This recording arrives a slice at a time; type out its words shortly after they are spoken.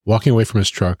Walking away from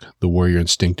his truck, the warrior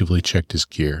instinctively checked his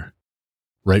gear.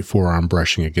 Right forearm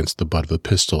brushing against the butt of a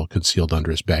pistol concealed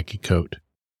under his baggy coat.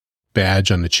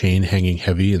 Badge on the chain hanging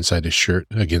heavy inside his shirt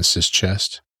against his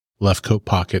chest. Left coat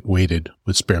pocket weighted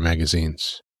with spare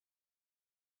magazines.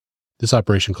 This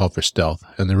operation called for stealth,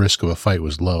 and the risk of a fight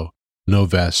was low. No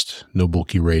vest, no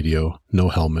bulky radio, no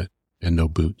helmet, and no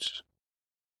boots.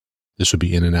 This would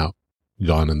be in and out,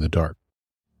 gone in the dark.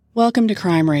 Welcome to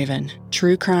Crime Raven.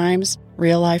 True crimes,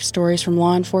 real-life stories from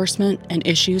law enforcement, and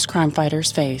issues crime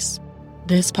fighters face.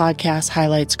 This podcast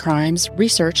highlights crimes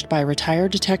researched by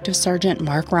retired Detective Sergeant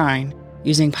Mark Ryan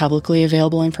using publicly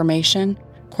available information,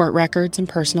 court records, and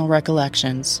personal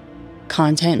recollections.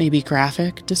 Content may be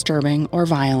graphic, disturbing, or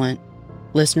violent.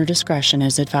 Listener discretion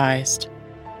is advised.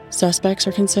 Suspects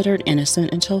are considered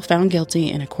innocent until found guilty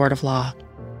in a court of law.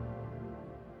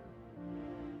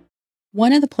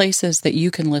 One of the places that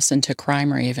you can listen to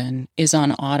Crime Raven is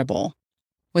on Audible.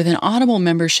 With an Audible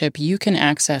membership, you can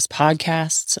access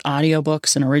podcasts,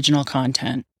 audiobooks, and original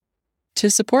content. To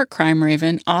support Crime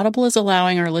Raven, Audible is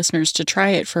allowing our listeners to try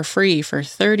it for free for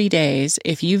 30 days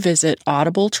if you visit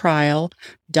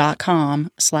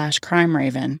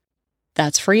audibletrial.com/crimeraven.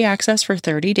 That's free access for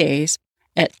 30 days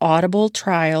at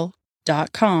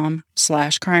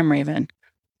audibletrial.com/crimeraven.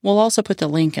 We'll also put the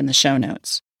link in the show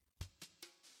notes.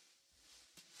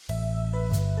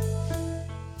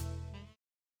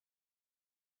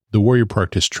 The warrior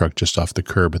parked his truck just off the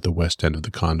curb at the west end of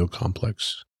the condo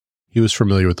complex. He was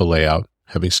familiar with the layout,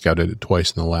 having scouted it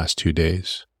twice in the last 2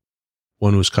 days.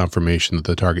 One was confirmation that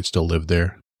the target still lived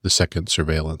there, the second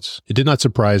surveillance. It did not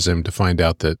surprise him to find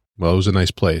out that, well, it was a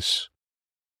nice place.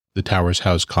 The towers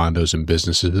housed condos and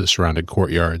businesses that surrounded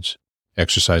courtyards,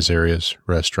 exercise areas,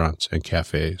 restaurants, and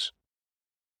cafes.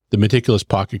 The meticulous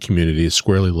pocket community is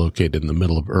squarely located in the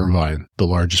middle of Irvine, the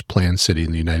largest planned city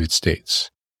in the United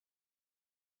States.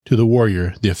 To the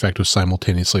warrior, the effect was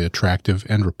simultaneously attractive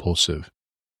and repulsive.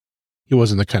 He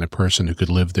wasn't the kind of person who could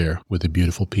live there with the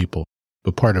beautiful people,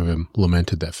 but part of him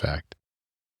lamented that fact.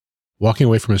 Walking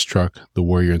away from his truck, the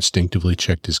warrior instinctively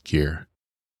checked his gear.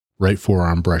 Right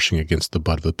forearm brushing against the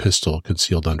butt of a pistol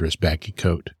concealed under his baggy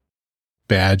coat.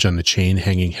 Badge on the chain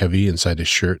hanging heavy inside his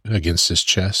shirt against his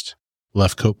chest.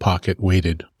 Left coat pocket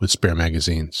weighted with spare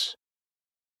magazines.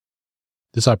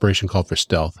 This operation called for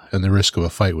stealth, and the risk of a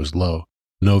fight was low.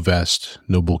 No vest,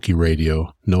 no bulky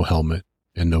radio, no helmet,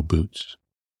 and no boots.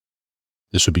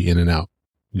 This would be in and out,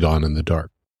 gone in the dark.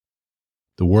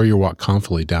 The warrior walked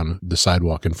confidently down the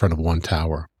sidewalk in front of one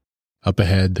tower. Up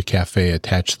ahead, the cafe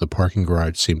attached to the parking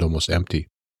garage seemed almost empty.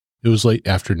 It was late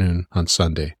afternoon on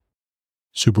Sunday,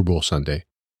 Super Bowl Sunday.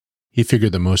 He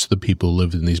figured that most of the people who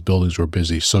lived in these buildings were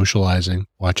busy socializing,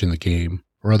 watching the game,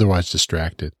 or otherwise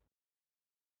distracted.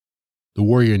 The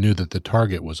warrior knew that the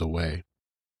target was away.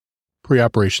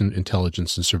 Pre-operation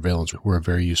intelligence and surveillance were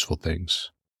very useful things.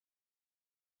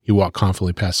 He walked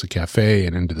confidently past the cafe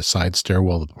and into the side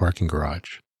stairwell of the parking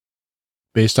garage.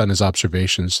 Based on his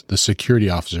observations, the security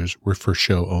officers were for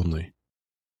show only.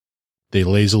 They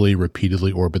lazily,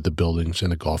 repeatedly orbit the buildings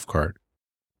in a golf cart.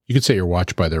 You could set your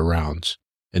watch by their rounds,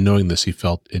 and knowing this, he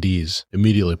felt at ease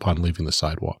immediately upon leaving the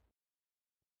sidewalk.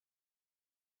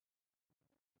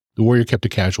 The warrior kept a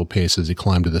casual pace as he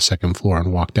climbed to the second floor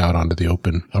and walked out onto the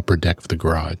open upper deck of the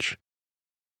garage.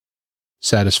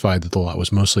 Satisfied that the lot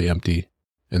was mostly empty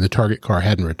and the target car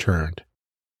hadn't returned,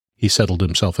 he settled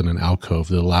himself in an alcove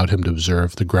that allowed him to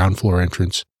observe the ground floor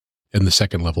entrance and the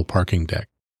second-level parking deck.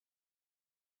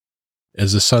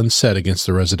 As the sun set against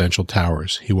the residential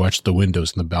towers, he watched the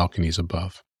windows and the balconies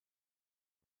above.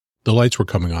 The lights were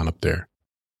coming on up there,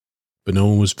 but no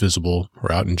one was visible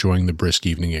or out enjoying the brisk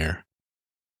evening air.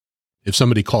 If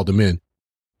somebody called him in,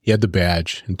 he had the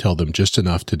badge and tell them just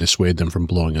enough to dissuade them from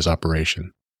blowing his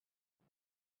operation.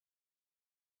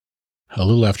 A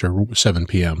little after 7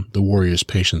 p.m., the warrior's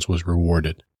patience was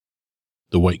rewarded.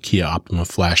 The white Kia Optima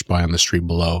flashed by on the street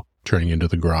below, turning into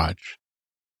the garage.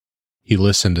 He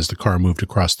listened as the car moved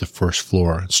across the first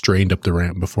floor and strained up the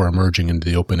ramp before emerging into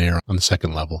the open air on the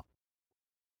second level.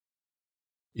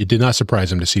 It did not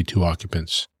surprise him to see 2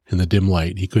 occupants. In the dim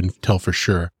light, he couldn't tell for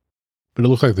sure, but it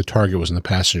looked like the target was in the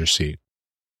passenger seat.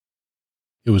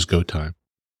 It was go time.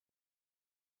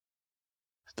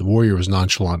 The warrior was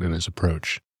nonchalant in his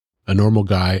approach. A normal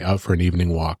guy out for an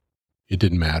evening walk. It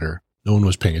didn't matter. No one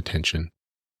was paying attention.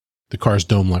 The car's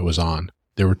dome light was on.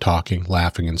 They were talking,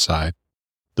 laughing inside.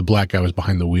 The black guy was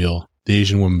behind the wheel. The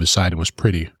Asian woman beside him was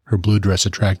pretty, her blue dress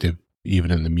attractive,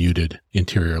 even in the muted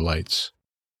interior lights.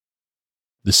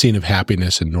 The scene of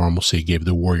happiness and normalcy gave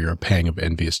the warrior a pang of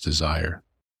envious desire.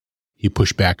 He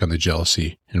pushed back on the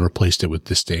jealousy and replaced it with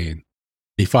disdain.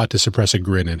 He fought to suppress a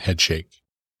grin and headshake.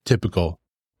 Typical.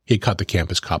 He had caught the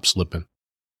campus cop slipping.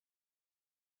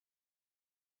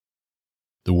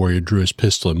 The warrior drew his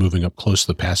pistol and, moving up close to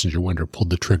the passenger window, pulled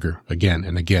the trigger again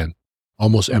and again,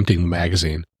 almost emptying the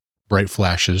magazine. Bright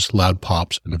flashes, loud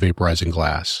pops, and a vaporizing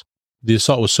glass. The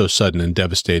assault was so sudden and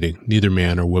devastating, neither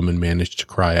man or woman managed to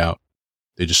cry out.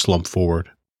 They just slumped forward.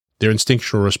 Their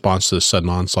instinctual response to the sudden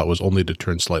onslaught was only to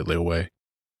turn slightly away.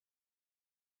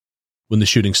 When the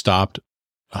shooting stopped,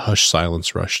 a hushed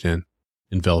silence rushed in,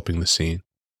 enveloping the scene.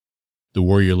 The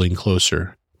warrior leaned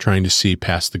closer, trying to see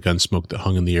past the gun smoke that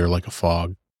hung in the air like a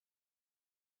fog.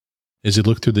 As he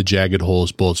looked through the jagged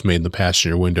holes bullets made in the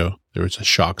passenger window, there was a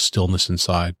shocked stillness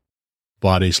inside.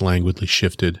 Bodies languidly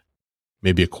shifted,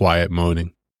 maybe a quiet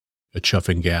moaning, a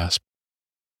chuffing gasp.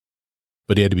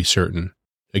 But he had to be certain.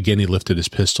 Again he lifted his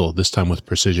pistol, this time with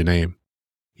precision aim.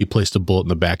 He placed a bullet in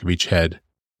the back of each head,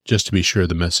 just to be sure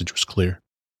the message was clear.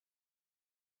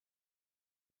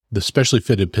 The specially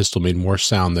fitted pistol made more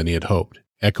sound than he had hoped,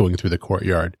 echoing through the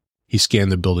courtyard. He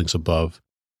scanned the buildings above,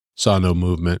 saw no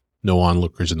movement, no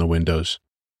onlookers in the windows.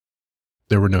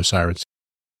 There were no sirens.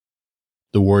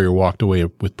 The warrior walked away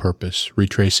with purpose,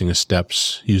 retracing his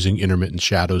steps, using intermittent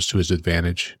shadows to his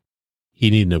advantage. He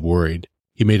needn't have worried.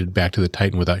 He made it back to the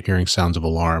Titan without hearing sounds of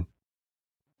alarm.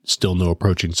 Still no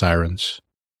approaching sirens.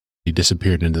 He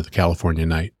disappeared into the California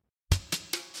night.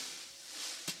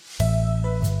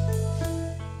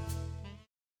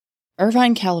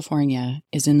 Irvine, California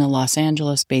is in the Los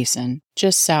Angeles basin,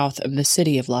 just south of the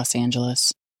city of Los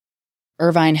Angeles.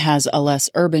 Irvine has a less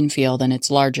urban feel than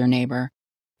its larger neighbor.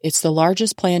 It's the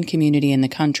largest planned community in the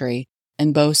country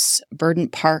and boasts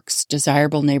verdant parks,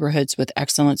 desirable neighborhoods with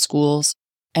excellent schools,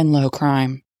 and low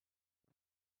crime.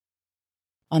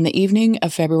 On the evening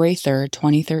of February 3,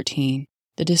 2013,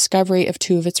 the discovery of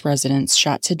 2 of its residents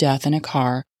shot to death in a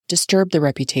car disturbed the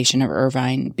reputation of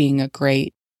Irvine being a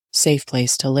great, safe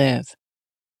place to live.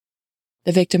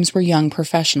 The victims were young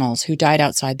professionals who died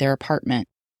outside their apartment,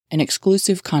 an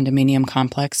exclusive condominium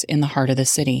complex in the heart of the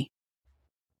city.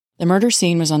 The murder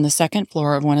scene was on the 2nd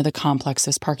floor of one of the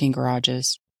complex's parking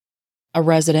garages. A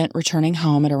resident returning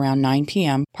home at around 9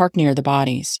 p.m. parked near the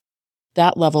bodies.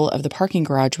 That level of the parking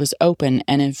garage was open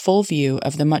and in full view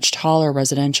of the much taller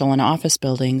residential and office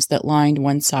buildings that lined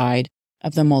one side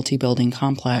of the multi-building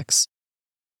complex.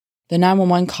 The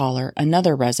 911 caller,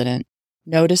 another resident,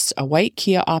 noticed a white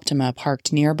Kia Optima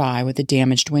parked nearby with a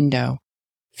damaged window.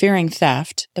 Fearing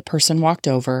theft, the person walked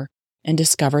over and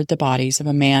discovered the bodies of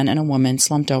a man and a woman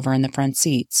slumped over in the front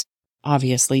seats,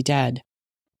 obviously dead.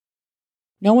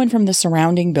 No one from the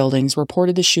surrounding buildings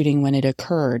reported the shooting when it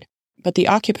occurred, but the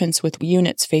occupants with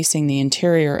units facing the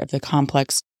interior of the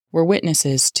complex were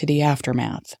witnesses to the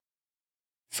aftermath.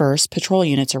 First, patrol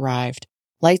units arrived,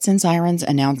 lights and sirens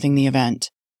announcing the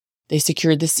event. They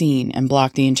secured the scene and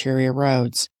blocked the interior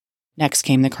roads. Next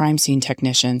came the crime scene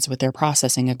technicians with their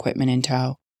processing equipment in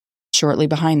tow. Shortly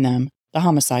behind them, the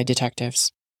homicide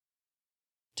detectives.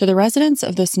 To the residents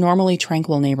of this normally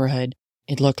tranquil neighborhood,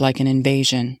 it looked like an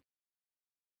invasion.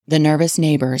 The nervous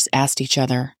neighbors asked each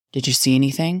other, "Did you see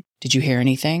anything? Did you hear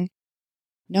anything?"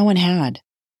 No one had.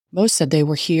 Most said they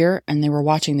were here and they were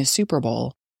watching the Super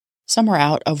Bowl. Some were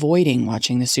out avoiding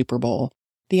watching the Super Bowl.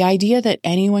 The idea that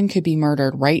anyone could be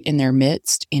murdered right in their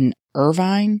midst in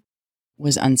Irvine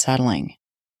was unsettling.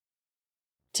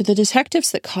 To the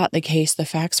detectives that caught the case, the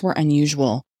facts were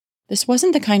unusual. This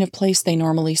wasn't the kind of place they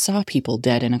normally saw people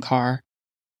dead in a car.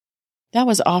 That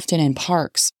was often in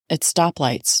parks, at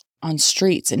stoplights, on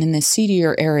streets, and in the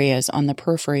seedier areas on the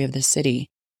periphery of the city.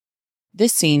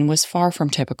 This scene was far from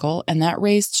typical, and that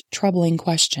raised troubling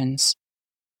questions.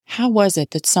 How was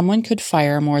it that someone could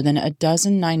fire more than a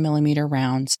dozen 9mm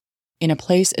rounds in a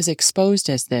place as exposed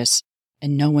as this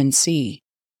and no one see?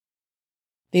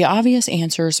 The obvious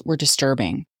answers were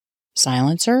disturbing.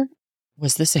 Silencer?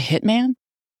 Was this a hitman?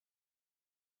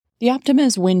 The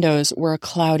Optima's windows were a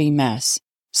cloudy mess,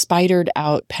 spidered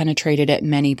out, penetrated at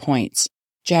many points,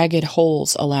 jagged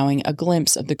holes allowing a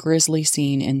glimpse of the grisly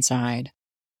scene inside.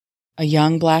 A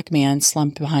young black man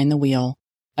slumped behind the wheel,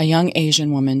 a young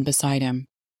Asian woman beside him.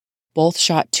 Both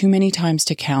shot too many times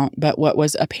to count, but what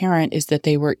was apparent is that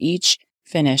they were each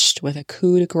finished with a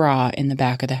coup de grace in the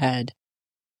back of the head.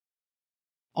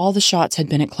 All the shots had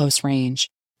been at close range,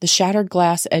 the shattered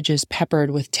glass edges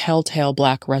peppered with telltale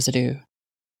black residue.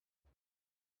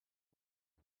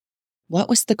 What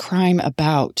was the crime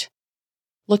about?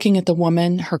 Looking at the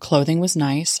woman, her clothing was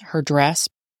nice, her dress,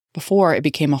 before it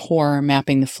became a horror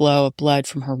mapping the flow of blood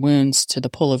from her wounds to the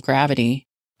pull of gravity,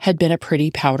 had been a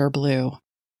pretty powder blue.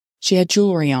 She had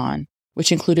jewelry on,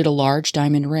 which included a large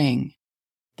diamond ring.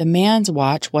 The man's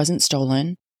watch wasn't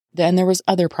stolen, and there was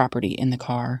other property in the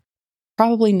car.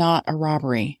 probably not a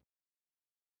robbery.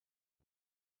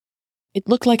 It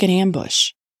looked like an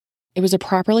ambush. It was a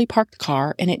properly parked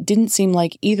car, and it didn't seem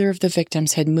like either of the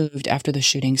victims had moved after the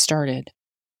shooting started.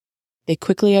 They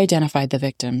quickly identified the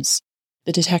victims.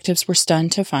 The detectives were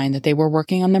stunned to find that they were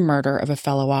working on the murder of a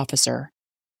fellow officer.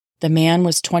 The man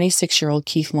was 26-year-old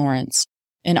Keith Lawrence,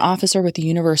 an officer with the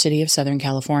University of Southern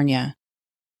California.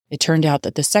 It turned out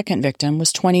that the second victim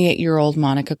was 28-year-old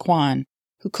Monica Kwan,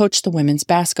 who coached the women's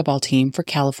basketball team for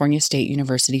California State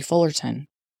University Fullerton.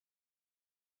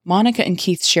 Monica and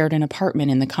Keith shared an apartment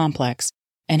in the complex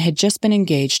and had just been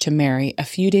engaged to Mary a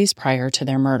few days prior to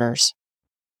their murders.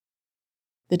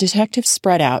 The detectives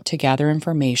spread out to gather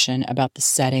information about the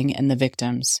setting and the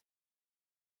victims.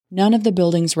 None of the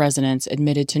building's residents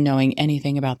admitted to knowing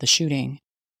anything about the shooting.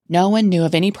 No one knew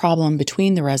of any problem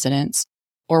between the residents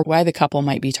or why the couple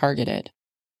might be targeted.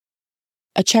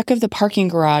 A check of the parking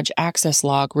garage access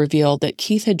log revealed that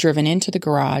Keith had driven into the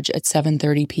garage at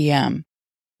 7:30 p.m.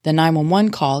 The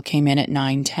 911 call came in at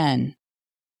 9:10.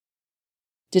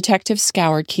 Detectives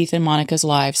scoured Keith and Monica's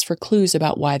lives for clues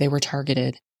about why they were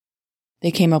targeted.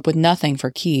 They came up with nothing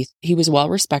for Keith. He was well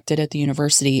respected at the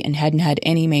university and hadn't had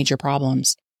any major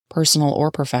problems, personal or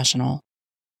professional.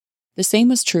 The same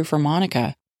was true for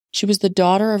Monica. She was the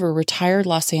daughter of a retired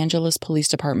Los Angeles Police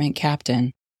Department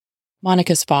captain.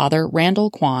 Monica's father, Randall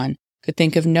Kwan, could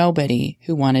think of nobody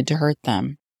who wanted to hurt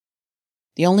them.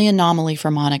 The only anomaly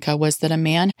for Monica was that a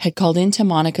man had called into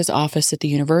Monica's office at the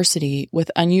university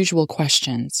with unusual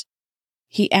questions.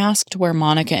 He asked where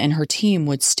Monica and her team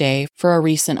would stay for a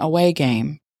recent away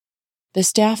game. The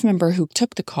staff member who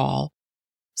took the call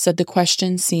said the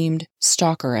question seemed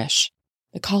stalkerish.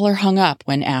 The caller hung up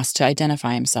when asked to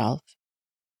identify himself.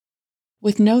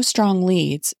 With no strong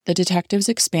leads, the detectives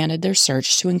expanded their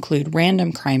search to include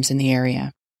random crimes in the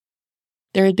area.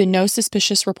 There had been no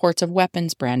suspicious reports of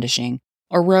weapons brandishing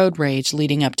or road rage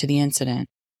leading up to the incident.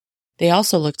 They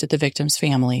also looked at the victims'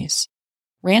 families.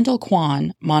 Randall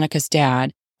Kwan, Monica's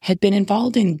dad, had been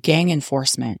involved in gang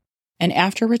enforcement and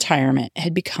after retirement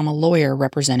had become a lawyer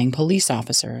representing police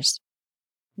officers.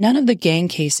 None of the gang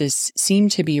cases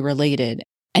seemed to be related,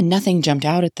 and nothing jumped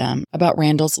out at them about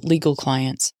Randall's legal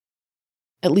clients,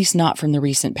 at least not from the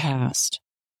recent past.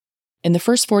 In the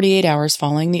first 48 hours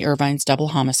following the Irvines double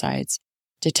homicides,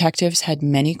 detectives had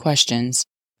many questions,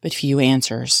 but few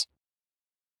answers.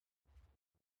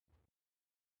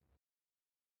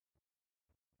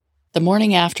 The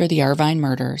morning after the Irvine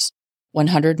murders,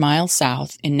 100 miles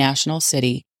south in National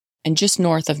City and just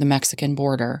north of the Mexican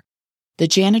border, the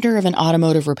janitor of an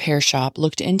automotive repair shop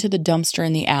looked into the dumpster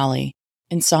in the alley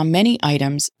and saw many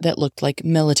items that looked like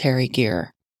military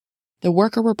gear. The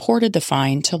worker reported the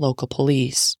find to local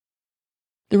police.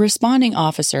 The responding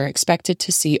officer expected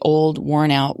to see old,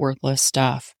 worn-out, worthless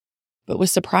stuff, but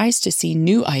was surprised to see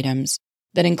new items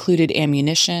that included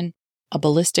ammunition, a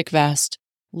ballistic vest,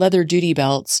 leather duty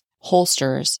belts,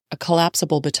 holsters, a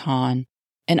collapsible baton,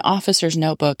 an officer's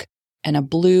notebook, and a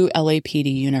blue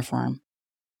LAPD uniform.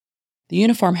 The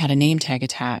uniform had a name tag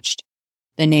attached.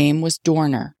 The name was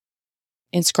Dorner.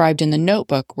 Inscribed in the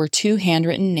notebook were 2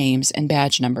 handwritten names and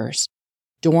badge numbers,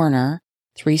 Dorner,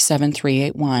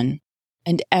 37381,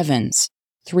 and Evans,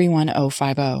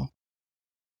 31050.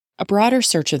 A broader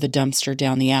search of the dumpster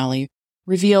down the alley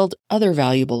revealed other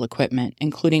valuable equipment,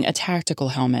 including a tactical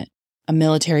helmet, a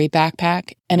military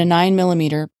backpack, and a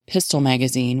 9mm pistol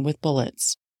magazine with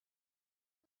bullets.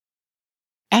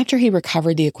 After he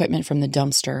recovered the equipment from the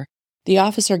dumpster, the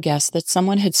officer guessed that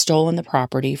someone had stolen the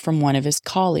property from one of his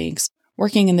colleagues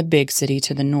working in the big city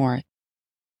to the north.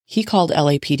 He called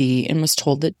LAPD and was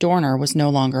told that Dorner was no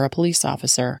longer a police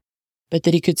officer, but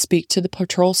that he could speak to the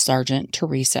patrol sergeant,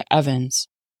 Teresa Evans.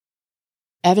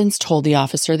 Evans told the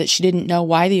officer that she didn't know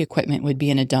why the equipment would be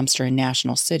in a dumpster in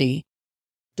National City.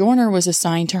 Dorner was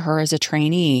assigned to her as a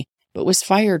trainee, but was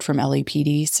fired from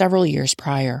LAPD several years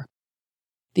prior.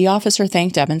 The officer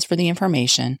thanked Evans for the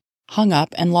information, hung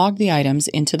up, and logged the items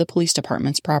into the police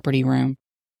department's property room.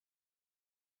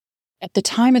 At the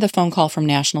time of the phone call from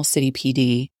National City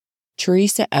PD,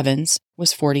 Teresa Evans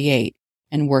was 48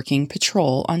 and working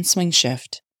patrol on swing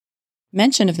shift.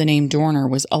 Mention of the name Dorner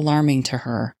was alarming to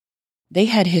her. They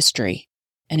had history,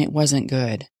 and it wasn't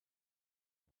good.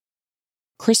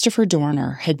 Christopher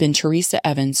Dorner had been Teresa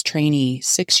Evans' trainee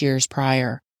 6 years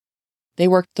prior. They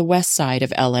worked the west side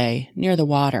of LA, near the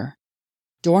water.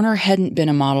 Dorner hadn't been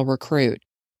a model recruit.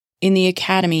 In the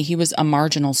academy, he was a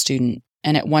marginal student,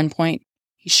 and at one point,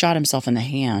 he shot himself in the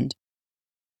hand.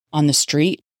 On the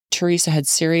street, Teresa had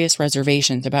serious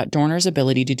reservations about Dorner's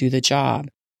ability to do the job.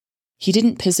 He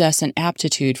didn't possess an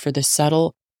aptitude for the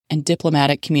subtle and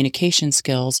diplomatic communication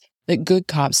skills that good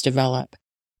cops develop.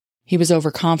 He was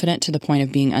overconfident to the point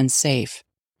of being unsafe.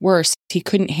 Worse, he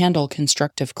couldn't handle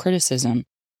constructive criticism,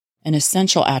 an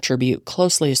essential attribute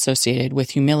closely associated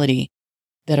with humility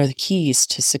that are the keys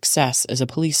to success as a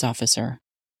police officer.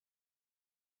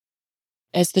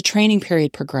 As the training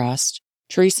period progressed,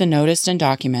 Teresa noticed and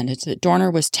documented that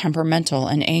Dorner was temperamental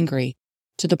and angry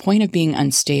to the point of being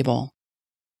unstable.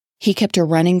 He kept a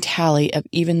running tally of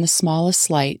even the smallest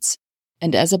slights,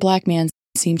 and as a black man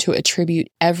seemed to attribute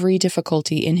every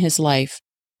difficulty in his life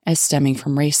as stemming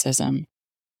from racism.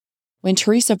 When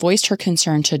Teresa voiced her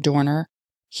concern to Dorner,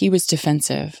 he was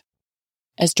defensive.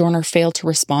 As Dorner failed to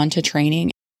respond to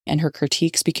training and her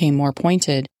critiques became more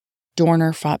pointed,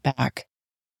 Dorner fought back.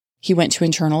 He went to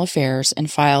Internal Affairs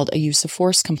and filed a use of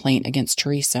force complaint against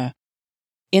Teresa.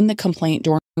 In the complaint,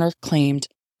 Dorner claimed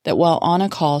that while on a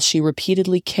call, she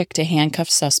repeatedly kicked a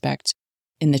handcuffed suspect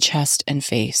in the chest and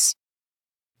face.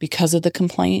 Because of the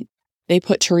complaint, they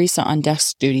put Teresa on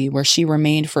desk duty where she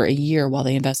remained for a year while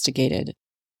they investigated.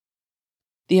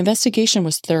 The investigation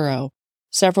was thorough.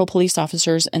 Several police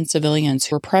officers and civilians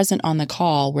who were present on the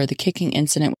call where the kicking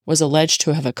incident was alleged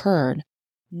to have occurred.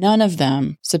 None of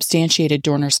them substantiated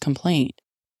Dorner's complaint.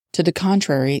 To the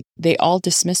contrary, they all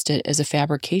dismissed it as a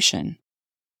fabrication.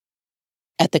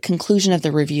 At the conclusion of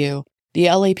the review, the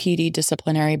LAPD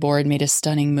disciplinary board made a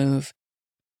stunning move.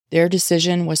 Their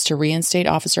decision was to reinstate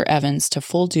Officer Evans to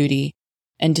full duty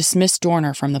and dismiss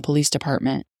Dorner from the police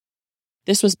department.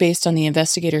 This was based on the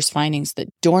investigators' findings that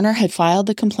Dorner had filed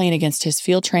the complaint against his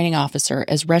field training officer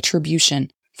as retribution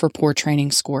for poor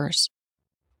training scores.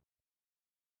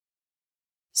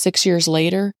 6 years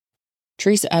later,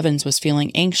 Teresa Evans was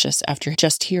feeling anxious after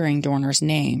just hearing Dorner's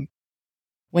name.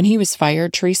 When he was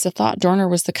fired, Teresa thought Dorner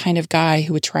was the kind of guy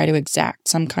who would try to exact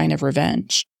some kind of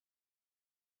revenge.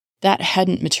 That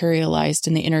hadn't materialized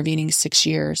in the intervening 6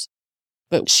 years,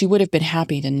 but she would have been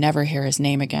happy to never hear his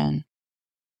name again.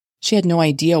 She had no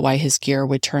idea why his gear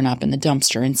would turn up in the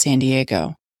dumpster in San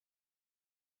Diego.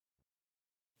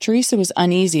 Teresa was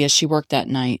uneasy as she worked that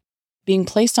night. Being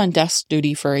placed on desk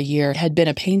duty for a year had been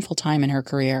a painful time in her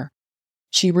career.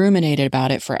 She ruminated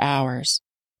about it for hours.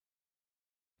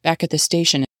 Back at the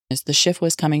station, as the shift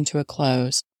was coming to a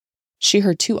close, she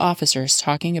heard two officers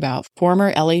talking about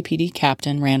former LAPD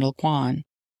Captain Randall Quan.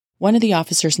 One of the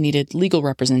officers needed legal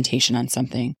representation on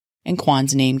something, and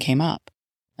Quan's name came up.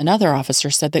 Another officer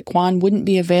said that Quan wouldn't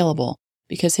be available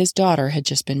because his daughter had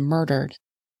just been murdered.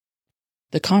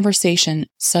 The conversation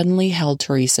suddenly held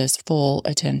Teresa's full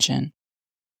attention.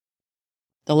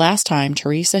 The last time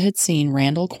Teresa had seen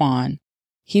Randall Quan,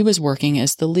 he was working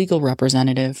as the legal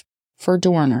representative for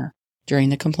Dorner during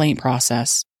the complaint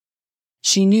process.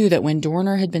 She knew that when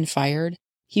Dorner had been fired,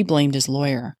 he blamed his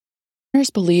lawyer. Dorner's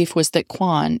belief was that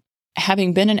Quan,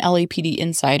 having been an LAPD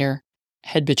insider,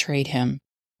 had betrayed him.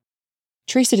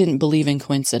 Teresa didn't believe in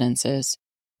coincidences.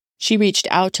 She reached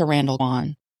out to Randall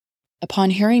Quan.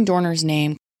 Upon hearing Dorner's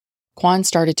name, Quan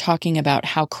started talking about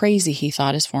how crazy he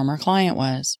thought his former client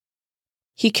was.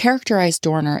 He characterized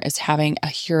Dorner as having a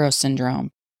hero syndrome,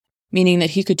 meaning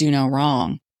that he could do no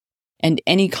wrong, and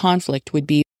any conflict would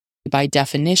be, by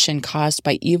definition, caused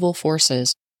by evil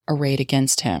forces arrayed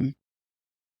against him.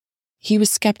 He was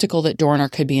skeptical that Dorner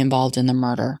could be involved in the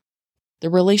murder. The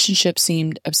relationship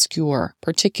seemed obscure,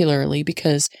 particularly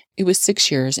because it was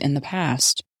 6 years in the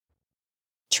past.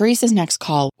 Teresa's next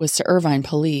call was to Irvine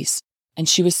Police, and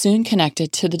she was soon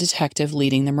connected to the detective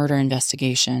leading the murder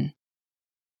investigation.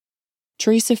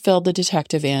 Teresa filled the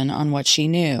detective in on what she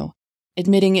knew,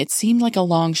 admitting it seemed like a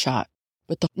long shot,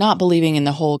 but not believing in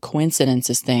the whole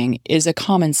coincidences thing is a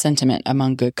common sentiment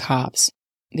among good cops.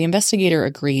 The investigator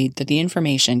agreed that the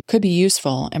information could be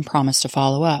useful and promised to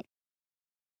follow up.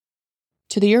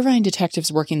 To the Irvine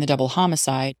detectives working the double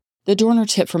homicide, the Dorner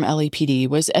tip from LAPD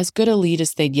was as good a lead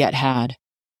as they'd yet had.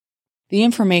 The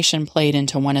information played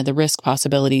into one of the risk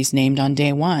possibilities named on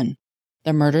day one.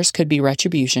 The murders could be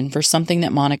retribution for something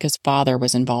that Monica's father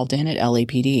was involved in at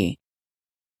LAPD.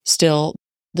 Still,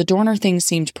 the Dorner thing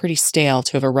seemed pretty stale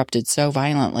to have erupted so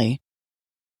violently.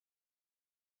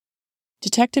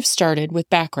 Detectives started with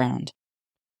background.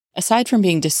 Aside from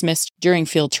being dismissed during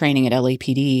field training at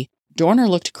LAPD, Dorner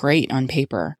looked great on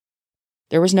paper.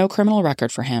 There was no criminal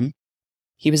record for him.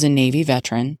 He was a Navy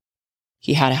veteran.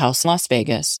 He had a house in Las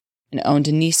Vegas and owned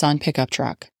a Nissan pickup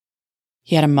truck.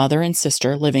 He had a mother and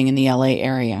sister living in the LA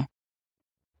area.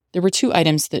 There were two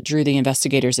items that drew the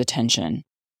investigators' attention.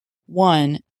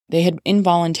 One, they had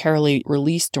involuntarily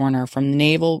released Dorner from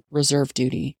Naval Reserve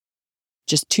duty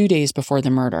just 2 days before the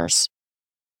murders.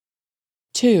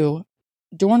 Two,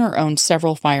 Dorner owned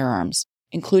several firearms,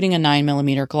 including a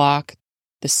 9mm Glock,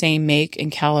 the same make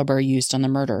and caliber used on the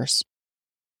murders.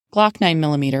 Glock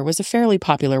 9mm was a fairly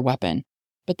popular weapon,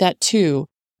 but that, too,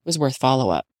 was worth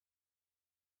follow-up.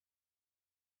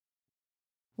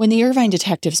 When the Irvine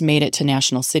detectives made it to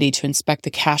National City to inspect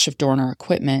the cache of Dorner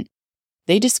equipment,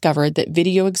 they discovered that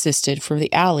video existed for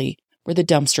the alley where the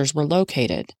dumpsters were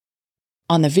located.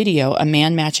 On the video, a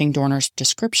man matching Dorner's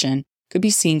description could be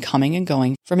seen coming and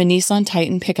going from a Nissan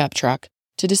Titan pickup truck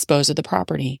to dispose of the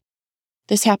property.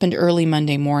 This happened early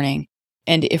Monday morning,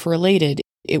 and if related,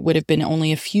 it would have been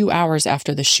only a few hours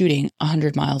after the shooting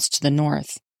 100 miles to the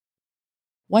north.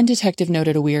 One detective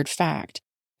noted a weird fact.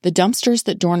 The dumpsters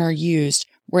that Dorner used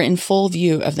were in full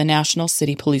view of the National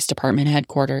City Police Department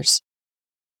headquarters.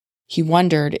 He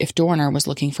wondered if Dorner was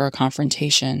looking for a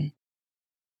confrontation.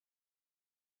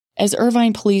 As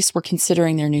Irvine police were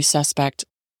considering their new suspect,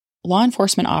 law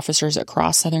enforcement officers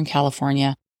across Southern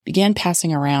California began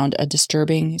passing around a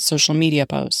disturbing social media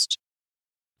post.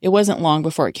 It wasn't long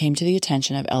before it came to the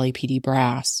attention of LAPD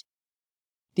brass.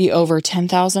 The over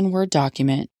 10,000-word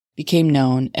document became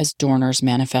known as Dorner's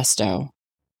Manifesto.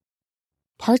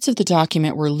 Parts of the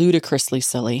document were ludicrously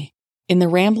silly. In the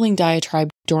rambling diatribe,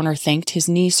 Dorner thanked his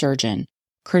knee surgeon,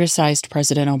 criticized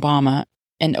President Obama,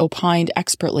 and opined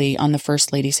expertly on the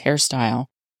First Lady's hairstyle.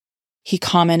 He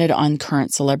commented on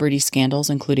current celebrity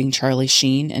scandals, including Charlie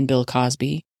Sheen and Bill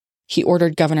Cosby. He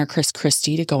ordered Governor Chris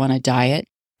Christie to go on a diet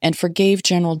and forgave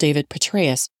General David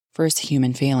Petraeus for his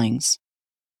human failings.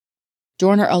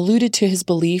 Dorner alluded to his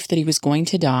belief that he was going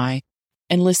to die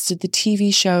and listed the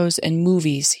TV shows and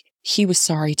movies he was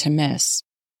sorry to miss: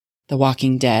 The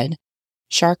Walking Dead,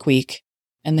 Shark Week,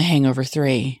 and The Hangover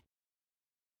 3.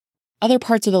 Other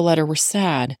parts of the letter were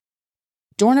sad.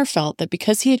 Dorner felt that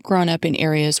because he had grown up in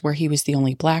areas where he was the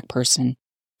only black person,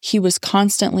 he was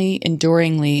constantly,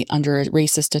 enduringly under a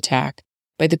racist attack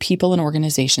by the people and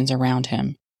organizations around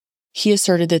him. He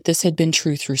asserted that this had been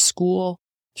true through school,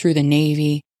 through the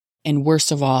Navy, and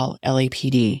worst of all,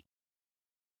 LAPD.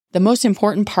 The most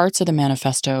important parts of the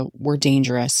manifesto were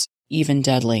dangerous, even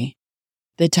deadly.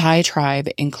 The diatribe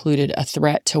included a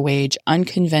threat to wage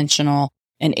unconventional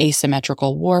and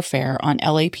asymmetrical warfare on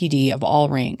LAPD of all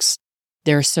ranks,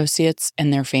 their associates,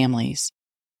 and their families.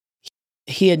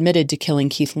 He admitted to killing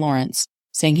Keith Lawrence,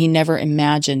 saying he never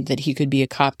imagined that he could be a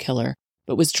cop killer,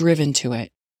 but was driven to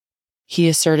it. He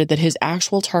asserted that his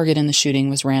actual target in the shooting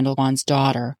was Randall Vaughn's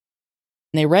daughter.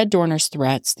 When they read Dorner's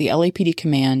threats, the LAPD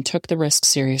command took the risk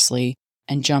seriously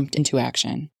and jumped into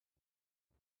action.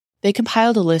 They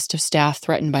compiled a list of staff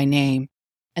threatened by name,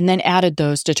 and then added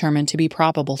those determined to be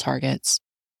probable targets.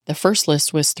 The first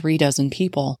list was 36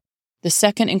 people. The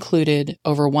second included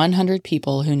over 100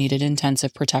 people who needed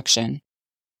intensive protection.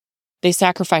 They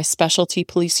sacrificed specialty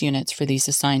police units for these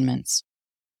assignments.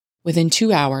 Within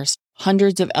 2 hours,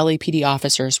 hundreds of LAPD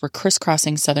officers were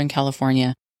crisscrossing Southern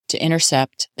California to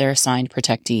intercept their assigned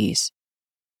protectees.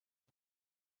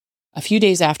 A few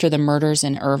days after the murders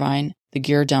in Irvine, the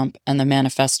gear dump, and the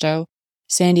manifesto,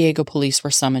 San Diego police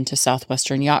were summoned to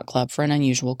Southwestern Yacht Club for an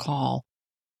unusual call.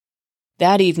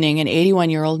 That evening, an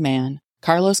 81-year-old man,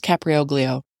 Carlos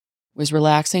Caprioglio, was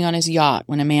relaxing on his yacht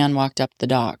when a man walked up the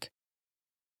dock.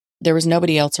 There was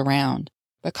nobody else around,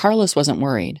 but Carlos wasn't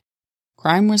worried.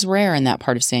 Crime was rare in that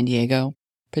part of San Diego,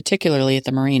 particularly at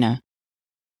the marina.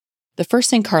 The first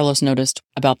thing Carlos noticed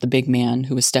about the big man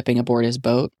who was stepping aboard his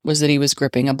boat was that he was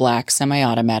gripping a black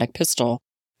semi-automatic pistol,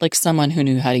 like someone who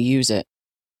knew how to use it.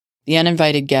 The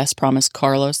uninvited guest promised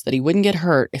Carlos that he wouldn't get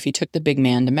hurt if he took the big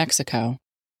man to Mexico.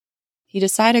 He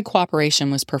decided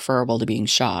cooperation was preferable to being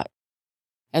shot.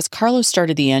 As Carlos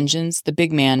started the engines, the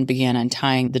big man began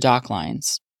untying the dock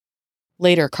lines.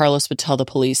 Later, Carlos would tell the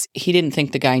police he didn't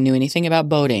think the guy knew anything about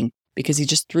boating because he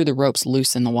just threw the ropes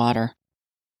loose in the water.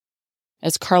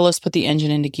 As Carlos put the engine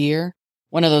into gear,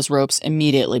 one of those ropes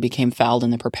immediately became fouled in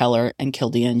the propeller and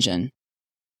killed the engine.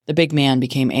 The big man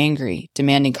became angry,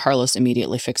 demanding Carlos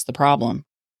immediately fix the problem.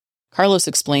 Carlos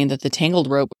explained that the tangled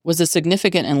rope was a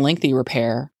significant and lengthy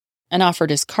repair and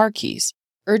offered his car keys,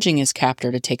 urging his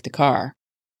captor to take the car.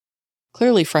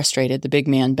 Clearly frustrated, the big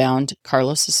man bound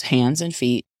Carlos's hands and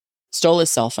feet, stole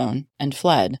his cell phone, and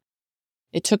fled.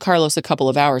 It took Carlos a couple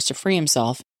of hours to free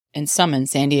himself and summon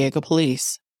San Diego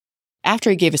police. After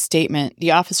he gave a statement,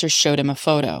 the officers showed him a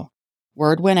photo.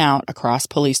 Word went out across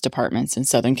police departments in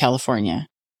Southern California.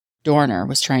 Dorner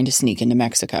was trying to sneak into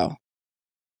Mexico.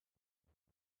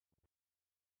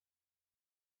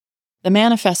 The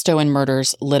manifesto and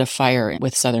murders lit a fire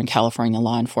with Southern California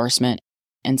law enforcement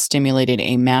and stimulated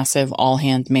a massive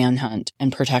all-hands manhunt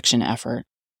and protection effort.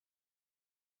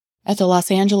 At the Los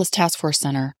Angeles Task Force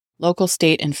Center, local,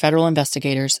 state, and federal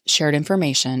investigators shared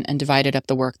information and divided up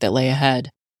the work that lay ahead.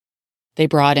 They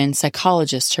brought in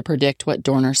psychologists to predict what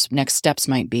Dorner's next steps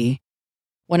might be.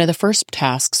 One of the first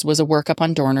tasks was a workup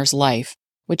on Dorner's life,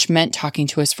 which meant talking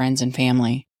to his friends and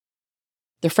family.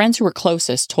 The friends who were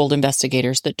closest told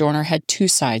investigators that Dorner had two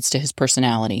sides to his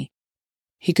personality.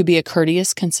 He could be a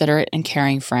courteous, considerate, and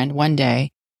caring friend one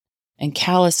day, and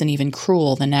callous and even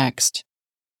cruel the next.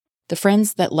 The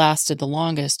friends that lasted the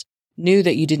longest knew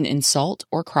that you didn't insult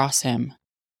or cross him.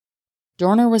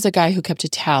 Dorner was a guy who kept a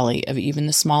tally of even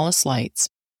the smallest slights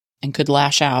and could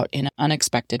lash out in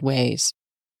unexpected ways.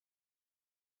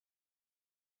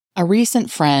 A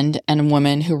recent friend and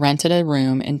woman who rented a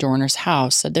room in Dorner's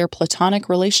house said their platonic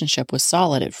relationship was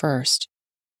solid at first.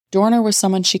 Dorner was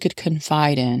someone she could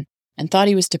confide in and thought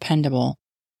he was dependable.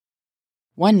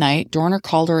 One night, Dorner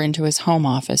called her into his home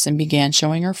office and began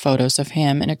showing her photos of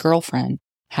him and a girlfriend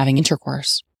having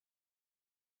intercourse.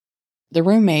 The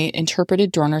roommate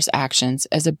interpreted Dorner's actions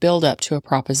as a build-up to a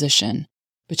proposition,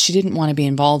 but she didn't want to be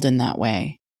involved in that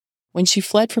way. When she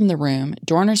fled from the room,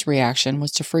 Dorner's reaction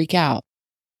was to freak out.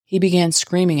 He began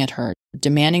screaming at her,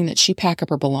 demanding that she pack up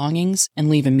her belongings and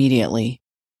leave immediately,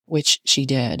 which she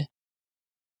did.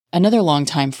 Another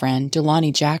longtime friend,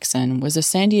 Delani Jackson, was a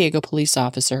San Diego police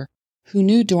officer who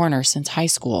knew Dorner since high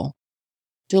school.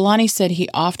 Delani said he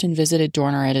often visited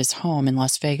Dorner at his home in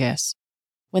Las Vegas.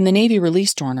 When the Navy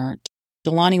released Dorner,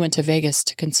 Delani went to Vegas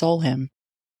to console him.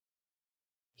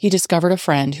 He discovered a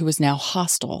friend who was now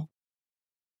hostile.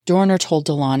 Dorner told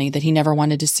Delani that he never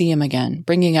wanted to see him again,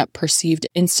 bringing up perceived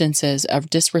instances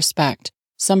of disrespect,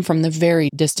 some from the very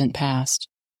distant past.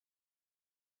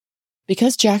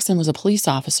 Because Jackson was a police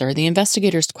officer, the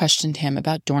investigators questioned him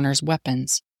about Dorner's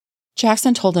weapons.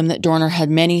 Jackson told them that Dorner had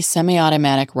many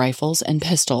semi-automatic rifles and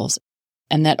pistols,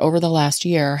 and that over the last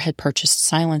year had purchased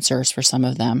silencers for some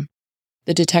of them.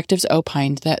 The detectives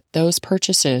opined that those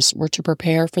purchases were to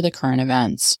prepare for the current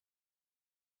events.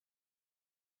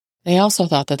 They also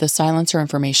thought that the silencer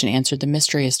information answered the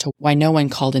mystery as to why no one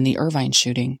called in the Irvine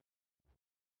shooting.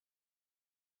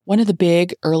 One of the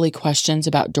big, early questions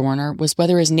about Dorner was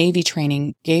whether his Navy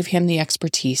training gave him the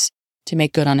expertise to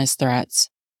make good on his threats.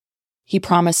 He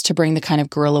promised to bring the kind of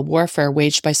guerrilla warfare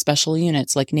waged by special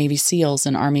units like Navy SEALs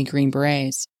and Army Green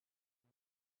Berets.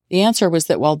 The answer was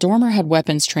that while Dorner had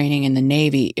weapons training in the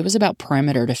Navy, it was about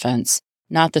perimeter defense,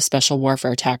 not the special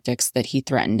warfare tactics that he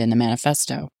threatened in the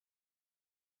manifesto.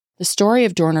 The story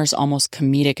of Dorner's almost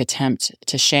comedic attempt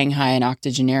to Shanghai an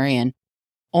octogenarian,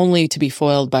 only to be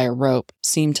foiled by a rope,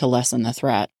 seemed to lessen the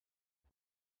threat.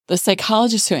 The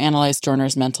psychologists who analyzed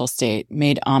Dorner's mental state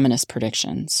made ominous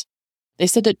predictions. They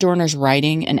said that Dorner's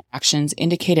writing and actions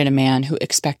indicated a man who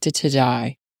expected to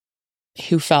die,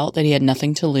 who felt that he had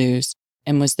nothing to lose,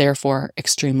 and was therefore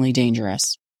extremely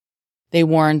dangerous. They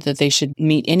warned that they should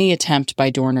meet any attempt by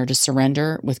Dorner to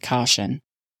surrender with caution.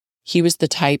 He was the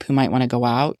type who might want to go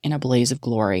out in a blaze of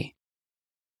glory.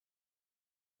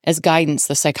 As guidance,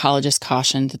 the psychologists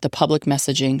cautioned that the public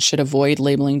messaging should avoid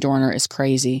labeling Dorner as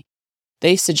crazy.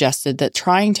 They suggested that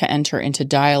trying to enter into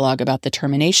dialogue about the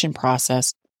termination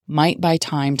process might buy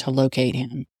time to locate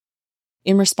him.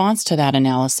 In response to that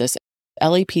analysis,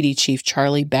 LAPD Chief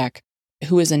Charlie Beck,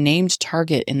 who is a named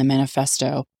target in the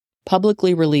manifesto,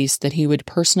 publicly released that he would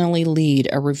personally lead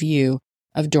a review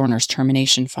of Dorner's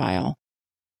termination file.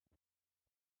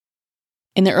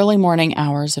 In the early morning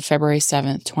hours of February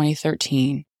 7,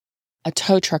 2013, a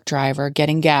tow truck driver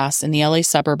getting gas in the LA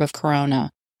suburb of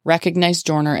Corona recognized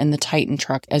Dorner in the Titan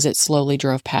truck as it slowly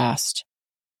drove past.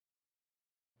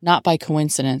 Not by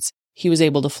coincidence, he was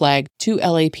able to flag two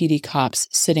LAPD cops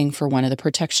sitting for one of the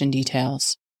protection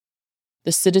details.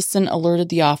 The citizen alerted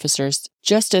the officers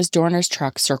just as Dorner's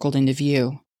truck circled into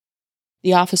view.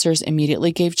 The officers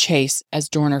immediately gave chase as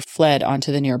Dorner fled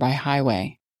onto the nearby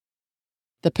highway.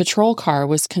 The patrol car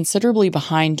was considerably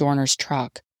behind Dorner's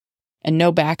truck, and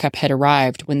no backup had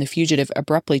arrived when the fugitive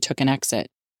abruptly took an exit.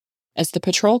 As the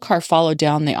patrol car followed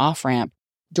down the off-ramp,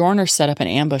 Dorner set up an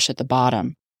ambush at the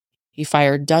bottom. He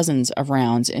fired dozens of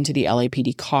rounds into the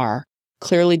LAPD car,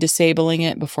 clearly disabling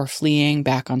it before fleeing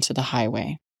back onto the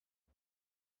highway.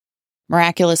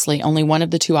 Miraculously, only one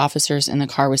of the two officers in the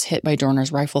car was hit by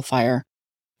Dorner's rifle fire,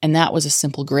 and that was a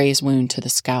simple graze wound to the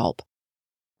scalp.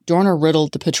 Dorner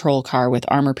riddled the patrol car with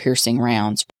armor-piercing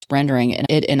rounds, rendering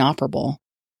it inoperable.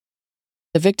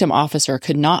 The victim officer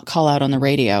could not call out on the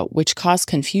radio, which caused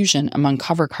confusion among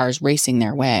cover cars racing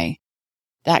their way.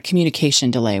 That communication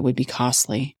delay would be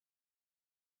costly.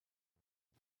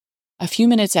 A few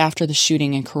minutes after the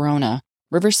shooting in Corona,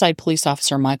 Riverside police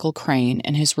officer Michael Crane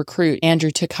and his recruit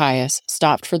Andrew Takaias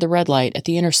stopped for the red light at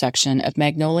the intersection of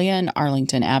Magnolia and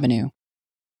Arlington Avenue.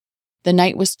 The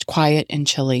night was quiet and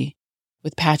chilly,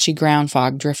 with patchy ground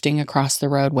fog drifting across the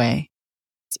roadway.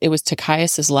 It was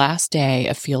Takayas' last day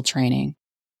of field training.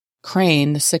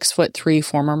 Crane, the 6'3"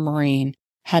 former Marine,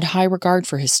 had high regard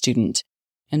for his student,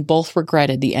 and both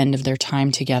regretted the end of their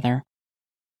time together.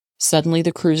 Suddenly,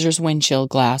 the cruiser's windshield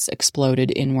glass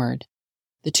exploded inward.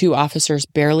 The two officers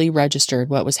barely registered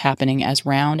what was happening as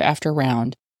round after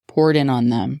round poured in on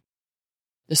them.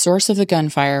 The source of the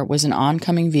gunfire was an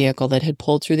oncoming vehicle that had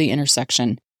pulled through the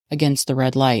intersection against the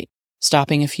red light,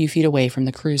 stopping a few feet away from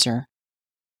the cruiser.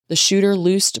 The shooter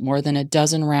loosed more than a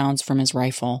dozen rounds from his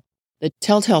rifle. The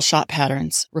telltale shot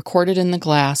patterns recorded in the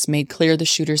glass made clear the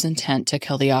shooter's intent to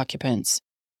kill the occupants.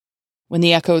 When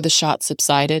the echo of the shot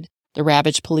subsided, the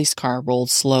Rampage police car rolled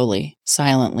slowly,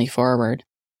 silently forward.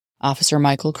 Officer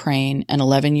Michael Crane, an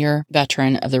 11-year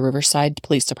veteran of the Riverside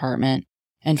Police Department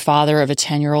and father of a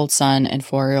 10-year-old son and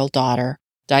 4-year-old daughter,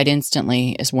 died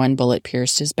instantly as one bullet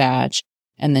pierced his badge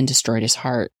and then destroyed his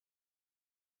heart.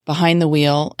 Behind the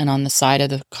wheel and on the side of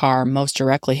the car most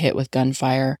directly hit with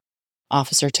gunfire,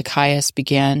 Officer Takayas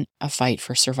began a fight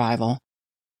for survival.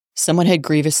 Someone had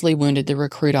grievously wounded the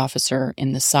recruit officer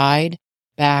in the side,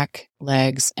 back,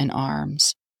 legs, and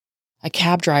arms. A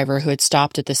cab driver who had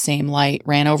stopped at the same light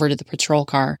ran over to the patrol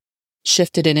car,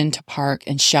 shifted it into park,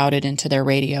 and shouted into their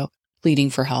radio, pleading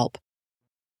for help.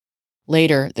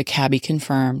 Later, the cabbie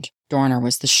confirmed Dorner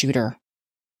was the shooter.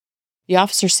 The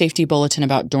officer safety bulletin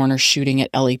about Dorner's shooting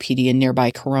at LAPD in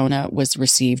nearby Corona was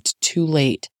received too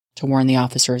late to warn the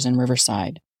officers in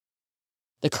Riverside.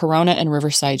 The Corona and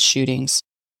Riverside shootings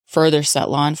further set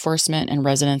law enforcement and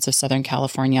residents of Southern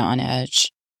California on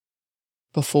edge.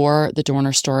 Before, the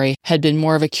Dorner story had been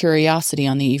more of a curiosity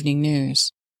on the evening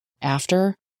news.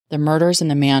 After, the murders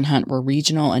and the manhunt were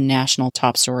regional and national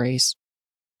top stories,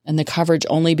 and the coverage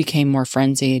only became more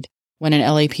frenzied when an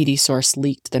LAPD source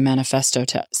leaked the manifesto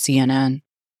to CNN.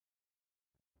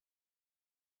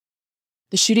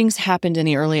 The shootings happened in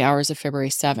the early hours of February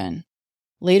 7.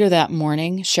 Later that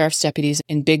morning, sheriff's deputies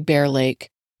in Big Bear Lake,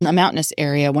 a mountainous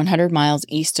area 100 miles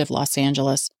east of Los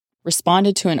Angeles,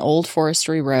 responded to an old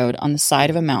forestry road on the side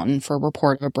of a mountain for a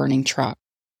report of a burning truck.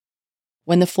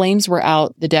 When the flames were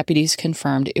out, the deputies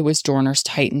confirmed it was Dorner's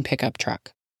Titan pickup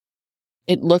truck.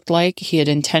 It looked like he had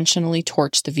intentionally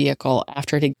torched the vehicle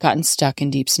after it had gotten stuck in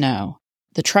deep snow.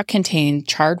 The truck contained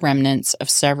charred remnants of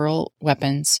several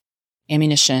weapons,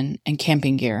 ammunition, and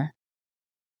camping gear.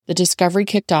 The discovery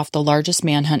kicked off the largest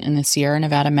manhunt in the Sierra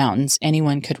Nevada mountains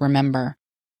anyone could remember.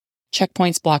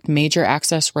 Checkpoints blocked major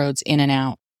access roads in and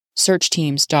out. Search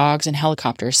teams, dogs, and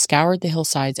helicopters scoured the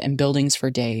hillsides and buildings for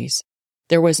days.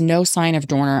 There was no sign of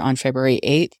Dorner on February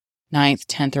 8th, 9th,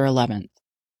 10th, or 11th.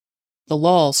 The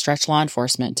lull stretched law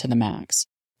enforcement to the max.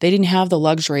 They didn't have the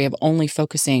luxury of only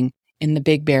focusing in the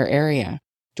Big Bear area.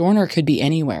 Dorner could be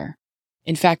anywhere.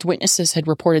 In fact, witnesses had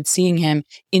reported seeing him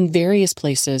in various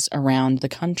places around the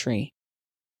country.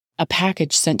 A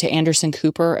package sent to Anderson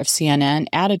Cooper of CNN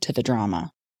added to the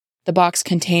drama. The box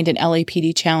contained an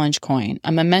LAPD challenge coin,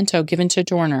 a memento given to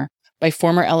Dorner by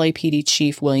former LAPD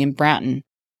Chief William Bratton.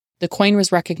 The coin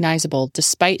was recognizable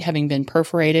despite having been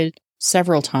perforated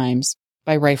several times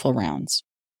by rifle rounds.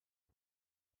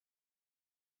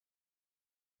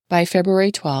 By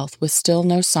February 12th, with still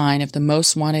no sign of the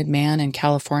most wanted man in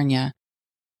California,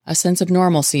 a sense of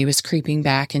normalcy was creeping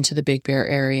back into the Big Bear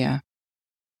area.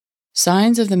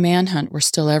 Signs of the manhunt were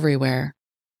still everywhere,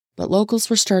 but locals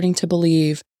were starting to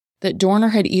believe that Dorner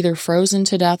had either frozen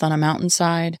to death on a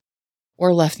mountainside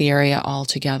or left the area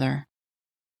altogether.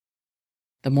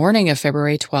 The morning of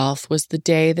February 12th was the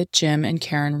day that Jim and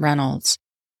Karen Reynolds,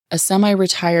 a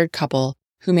semi-retired couple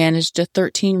who managed a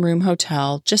 13-room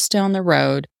hotel just down the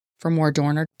road from where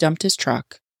Dorner dumped his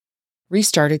truck,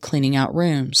 restarted cleaning out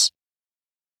rooms.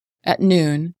 At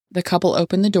noon, the couple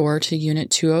opened the door to Unit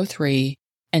 203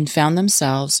 and found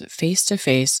themselves face to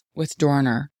face with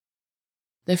Dorner.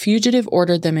 The fugitive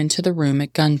ordered them into the room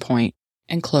at gunpoint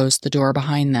and closed the door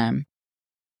behind them.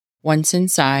 Once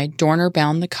inside, Dorner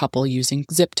bound the couple using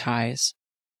zip ties.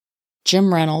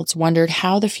 Jim Reynolds wondered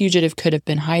how the fugitive could have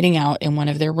been hiding out in one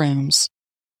of their rooms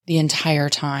the entire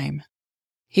time.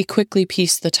 He quickly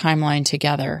pieced the timeline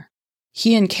together.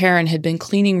 He and Karen had been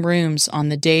cleaning rooms on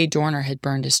the day Dorner had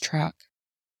burned his truck.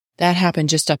 That happened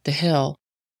just up the hill,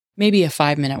 maybe a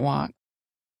 5-minute walk.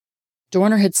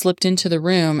 Dorner had slipped into the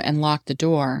room and locked the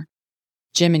door.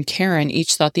 Jim and Karen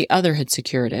each thought the other had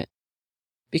secured it.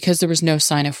 Because there was no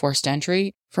sign of forced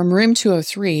entry, from room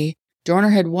 203,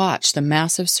 Dorner had watched the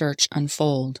massive search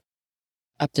unfold.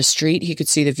 Up the street, he could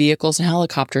see the vehicles and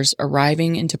helicopters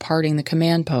arriving and departing the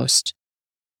command post.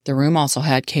 The room also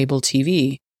had cable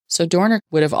TV, so Dorner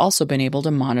would have also been able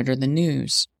to monitor the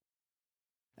news.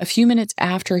 A few minutes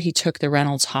after he took the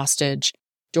Reynolds hostage,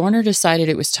 Dorner decided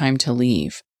it was time to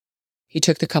leave. He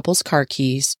took the couple's car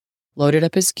keys, loaded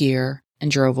up his gear, and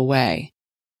drove away.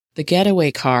 The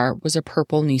getaway car was a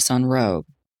purple Nissan Rogue.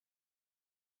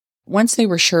 Once they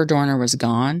were sure Dorner was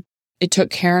gone, it took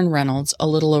Karen Reynolds a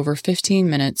little over 15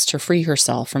 minutes to free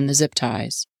herself from the zip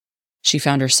ties. She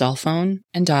found her cell phone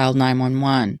and dialed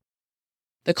 911.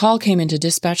 The call came into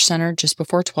dispatch center just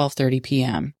before 12:30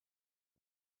 p.m.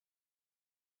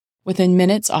 Within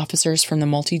minutes, officers from the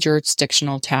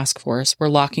multi-jurisdictional task force were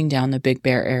locking down the Big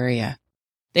Bear area.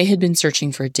 They had been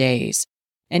searching for days,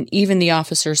 and even the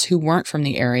officers who weren't from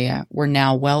the area were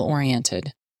now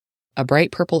well-oriented. A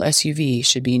bright purple SUV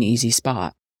should be an easy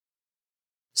spot.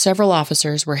 Several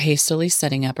officers were hastily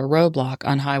setting up a roadblock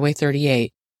on Highway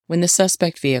 38 when the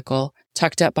suspect vehicle,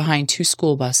 tucked up behind two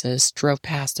school buses, drove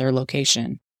past their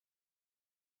location.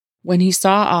 When he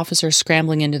saw officers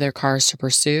scrambling into their cars to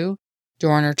pursue,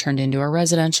 Dorner turned into a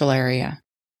residential area.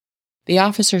 The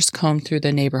officers combed through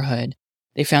the neighborhood.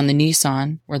 They found the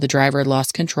Nissan, where the driver had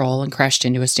lost control and crashed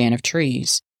into a stand of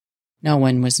trees. No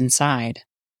one was inside.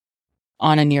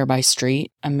 On a nearby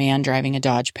street, a man driving a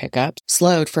Dodge pickup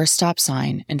slowed for a stop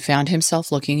sign and found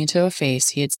himself looking into a face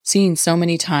he had seen so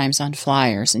many times on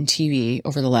flyers and TV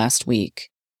over the last week.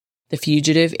 The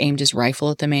fugitive aimed his rifle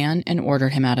at the man and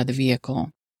ordered him out of the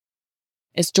vehicle.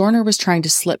 As Dorner was trying to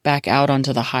slip back out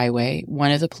onto the highway,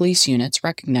 one of the police units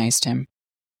recognized him.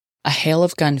 A hail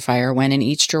of gunfire went in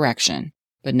each direction,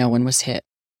 but no one was hit.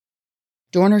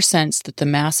 Dorner sensed that the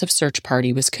massive search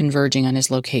party was converging on his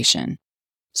location,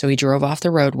 so he drove off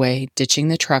the roadway, ditching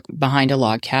the truck behind a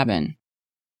log cabin.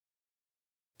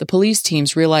 The police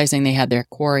teams, realizing they had their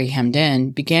quarry hemmed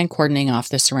in, began cordoning off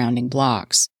the surrounding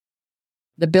blocks.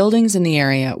 The buildings in the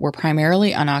area were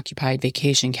primarily unoccupied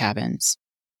vacation cabins.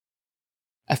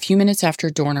 A few minutes after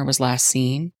Dorner was last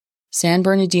seen, San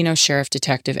Bernardino Sheriff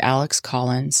Detective Alex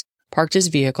Collins parked his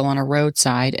vehicle on a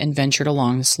roadside and ventured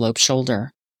along the slope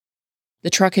shoulder. The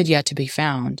truck had yet to be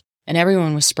found, and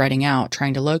everyone was spreading out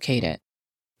trying to locate it.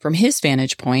 From his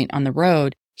vantage point on the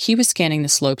road, he was scanning the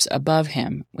slopes above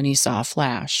him when he saw a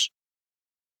flash.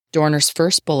 Dorner's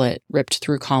first bullet ripped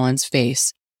through Collins'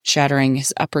 face, shattering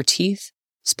his upper teeth,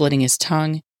 splitting his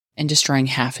tongue, and destroying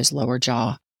half his lower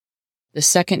jaw. The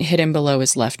second hit him below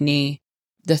his left knee.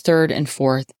 The third and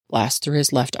fourth blasted through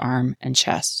his left arm and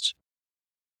chest.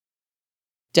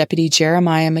 Deputy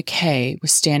Jeremiah McKay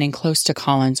was standing close to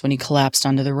Collins when he collapsed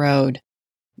onto the road.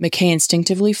 McKay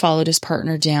instinctively followed his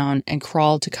partner down and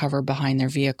crawled to cover behind their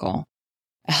vehicle.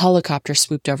 A helicopter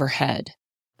swooped overhead.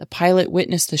 The pilot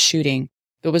witnessed the shooting,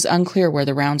 but was unclear where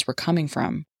the rounds were coming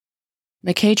from.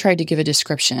 McKay tried to give a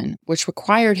description, which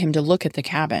required him to look at the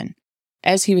cabin.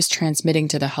 As he was transmitting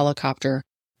to the helicopter,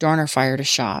 Dorner fired a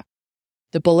shot.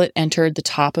 The bullet entered the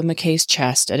top of McKay's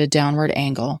chest at a downward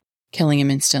angle, killing him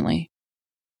instantly.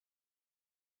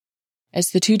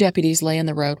 As the two deputies lay in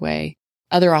the roadway,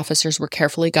 other officers were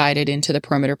carefully guided into the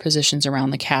perimeter positions around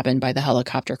the cabin by the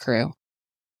helicopter crew.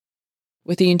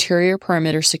 With the interior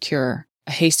perimeter secure,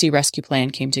 a hasty rescue plan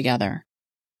came together.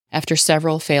 After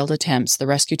several failed attempts, the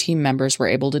rescue team members were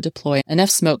able to deploy enough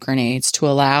smoke grenades to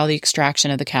allow the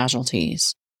extraction of the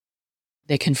casualties.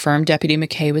 They confirmed Deputy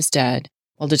McKay was dead,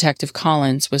 while Detective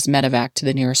Collins was medevaced to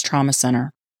the nearest trauma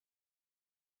center.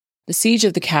 The siege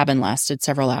of the cabin lasted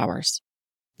several hours.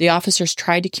 The officers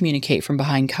tried to communicate from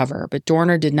behind cover, but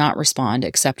Dorner did not respond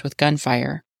except with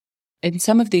gunfire. In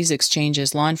some of these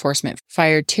exchanges, law enforcement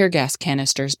fired tear gas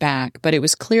canisters back, but it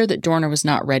was clear that Dorner was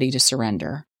not ready to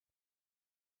surrender.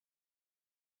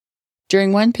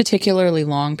 During one particularly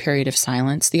long period of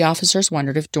silence, the officers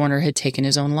wondered if Dorner had taken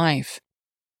his own life.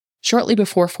 Shortly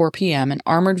before 4 p.m., an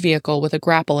armored vehicle with a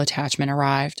grapple attachment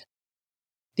arrived.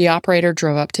 The operator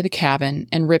drove up to the cabin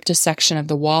and ripped a section of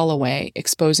the wall away,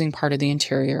 exposing part of the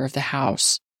interior of the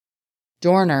house.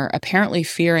 Dorner, apparently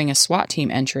fearing a SWAT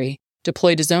team entry,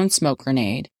 deployed his own smoke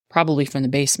grenade, probably from the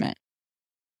basement.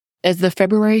 As the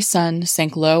February sun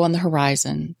sank low on the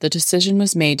horizon, the decision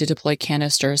was made to deploy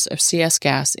canisters of CS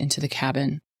gas into the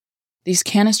cabin. These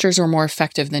canisters were more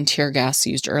effective than tear gas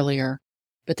used earlier,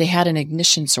 but they had an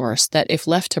ignition source that, if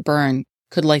left to burn,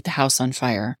 could light the house on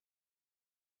fire.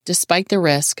 Despite the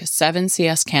risk, 7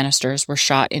 CS canisters were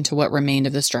shot into what remained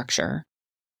of the structure.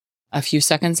 A few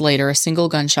seconds later, a single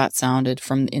gunshot sounded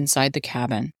from inside the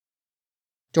cabin.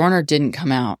 Dorner didn't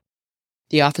come out.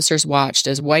 The officers watched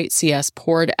as white CS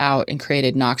poured out and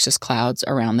created noxious clouds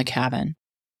around the cabin.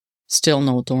 Still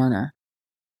no Dorner.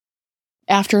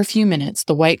 After a few minutes,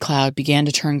 the white cloud began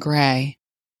to turn gray,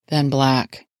 then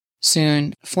black.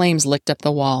 Soon, flames licked up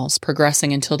the walls,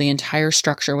 progressing until the entire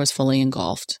structure was fully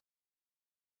engulfed.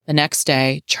 The next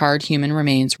day, charred human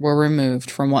remains were removed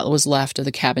from what was left of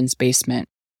the cabin's basement,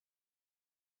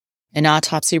 An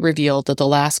autopsy revealed that the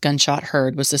last gunshot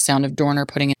heard was the sound of Dorner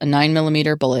putting a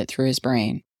 9mm bullet through his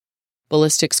brain.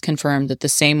 Ballistics confirmed that the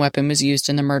same weapon was used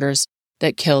in the murders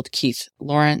that killed Keith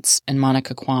Lawrence and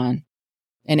Monica Kwan.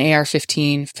 An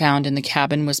AR-15 found in the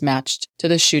cabin was matched to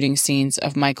the shooting scenes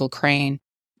of Michael Crane,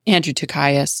 Andrew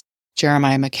Takayas,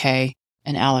 Jeremiah McKay,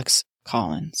 and Alex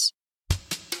Collins.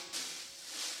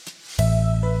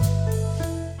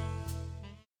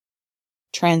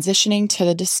 Transitioning to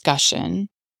the discussion,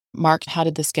 Mark, how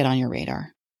did this get on your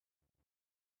radar?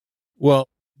 Well,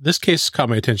 this case caught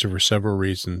my attention for several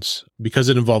reasons. Because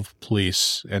it involved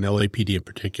police and LAPD in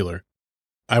particular,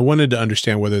 I wanted to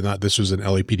understand whether or not this was an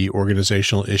LAPD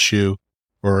organizational issue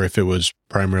or if it was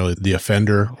primarily the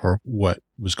offender or what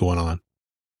was going on.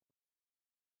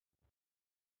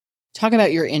 Talk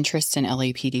about your interest in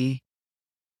LAPD.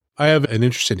 I have an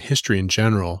interest in history in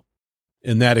general,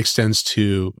 and that extends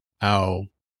to how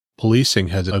policing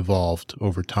has evolved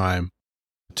over time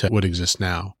to what exists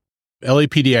now.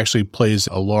 LAPD actually plays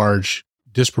a large,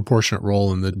 disproportionate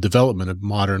role in the development of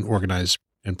modern, organized,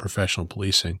 and professional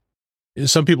policing.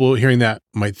 Some people hearing that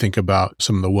might think about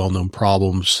some of the well-known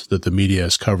problems that the media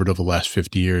has covered over the last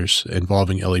 50 years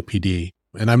involving LAPD.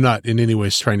 And I'm not in any way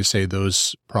trying to say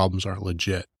those problems aren't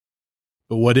legit.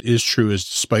 But what is true is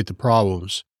despite the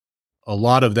problems, a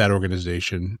lot of that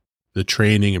organization, the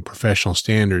training and professional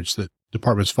standards that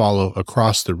departments follow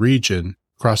across the region,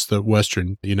 across the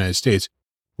Western United States,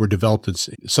 were developed in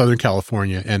Southern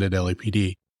California and at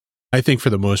LAPD. I think for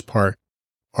the most part,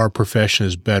 our profession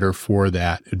is better for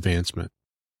that advancement.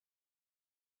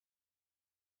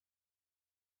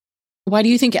 Why do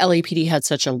you think LAPD had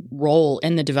such a role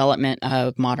in the development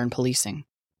of modern policing?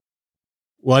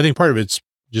 Well, I think part of it's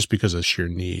just because of sheer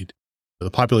need. The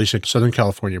population of Southern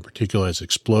California in particular has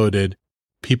exploded.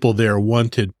 People there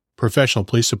wanted professional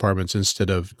police departments instead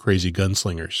of crazy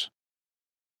gunslingers.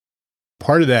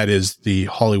 Part of that is the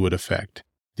Hollywood effect.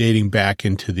 Dating back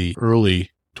into the early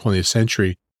 20th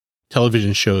century,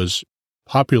 television shows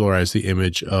popularized the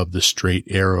image of the straight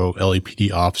arrow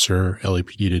LAPD officer,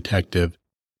 LAPD detective.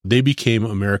 They became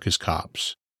America's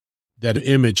cops. That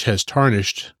image has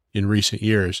tarnished in recent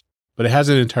years, but it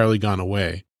hasn't entirely gone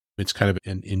away. It's kind of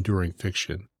an enduring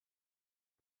fiction.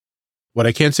 What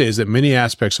I can say is that many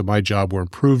aspects of my job were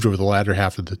improved over the latter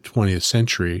half of the 20th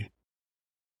century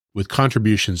with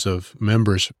contributions of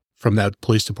members from that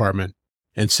police department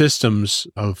and systems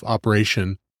of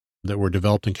operation that were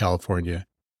developed in California.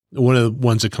 One of the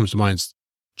ones that comes to mind is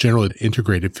generally the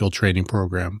integrated field training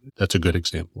program. That's a good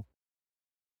example.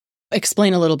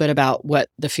 Explain a little bit about what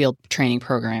the field training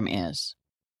program is.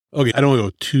 Okay, I don't want to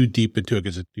go too deep into it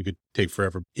because it could take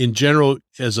forever. In general,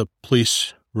 as a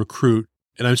police recruit,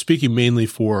 and I'm speaking mainly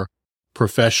for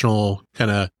professional, kind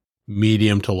of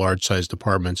medium to large size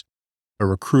departments, a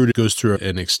recruit goes through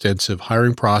an extensive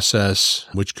hiring process,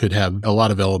 which could have a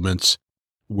lot of elements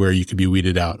where you could be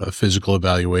weeded out: a physical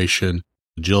evaluation,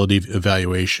 agility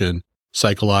evaluation,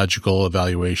 psychological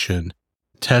evaluation,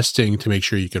 testing to make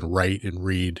sure you can write and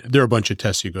read. There are a bunch of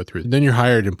tests you go through. Then you're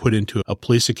hired and put into a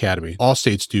police academy. All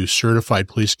states do certified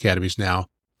police academies now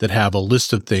that have a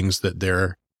list of things that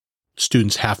their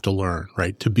students have to learn,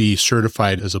 right, to be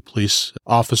certified as a police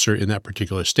officer in that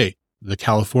particular state. The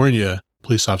California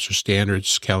Police Officer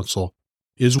Standards Council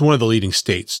is one of the leading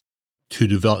states to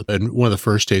develop, and one of the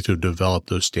first states to develop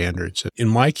those standards. In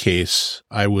my case,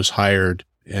 I was hired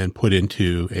and put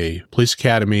into a police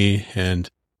academy, and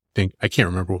I can't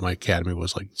remember what my academy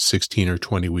was, like 16 or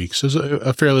 20 weeks. It was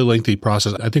a fairly lengthy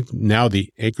process. I think now the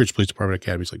Anchorage Police Department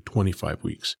Academy is like 25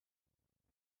 weeks.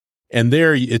 And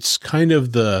there, it's kind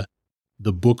of the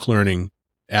book learning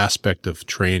aspect of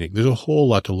training. There's a whole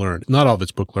lot to learn. Not all of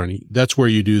it's book learning. That's where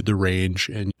you do the range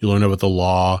and you learn about the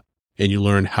law and you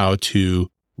learn how to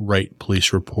write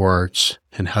police reports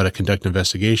and how to conduct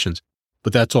investigations.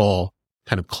 But that's all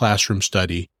kind of classroom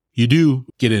study. You do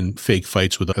get in fake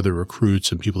fights with other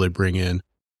recruits and people they bring in,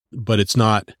 but it's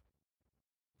not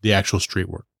the actual street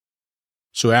work.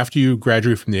 So after you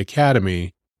graduate from the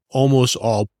academy, almost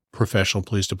all professional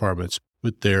police departments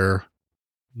put their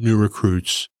new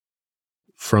recruits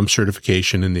from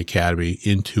certification in the academy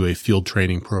into a field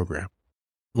training program.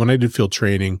 When I did field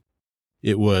training,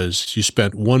 it was you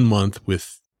spent 1 month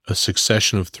with a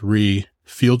succession of 3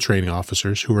 field training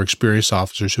officers who were experienced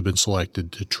officers who've been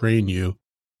selected to train you.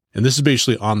 And this is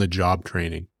basically on-the-job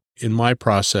training. In my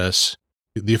process,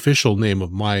 the official name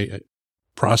of my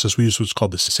process we used was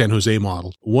called the San Jose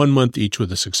model. 1 month each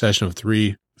with a succession of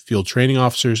 3 field training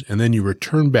officers, and then you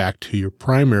return back to your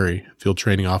primary field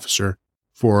training officer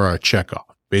for a checkoff.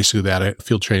 Basically, that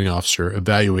field training officer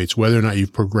evaluates whether or not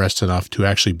you've progressed enough to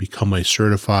actually become a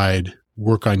certified,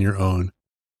 work on your own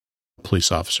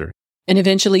police officer. And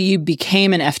eventually you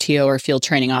became an FTO or field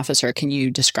training officer. Can you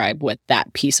describe what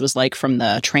that piece was like from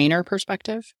the trainer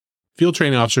perspective? Field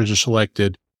training officers are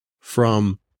selected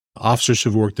from officers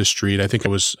who've worked the street. I think I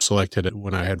was selected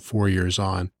when I had 4 years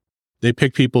on. They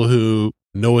pick people who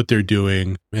know what they're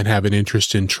doing and have an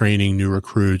interest in training new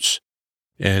recruits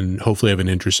and hopefully have an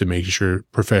interest in making sure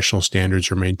professional standards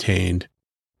are maintained.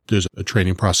 There's a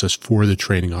training process for the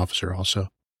training officer also.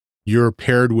 You're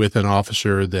paired with an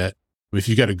officer that, if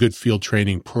you've got a good field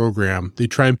training program, they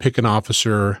try and pick an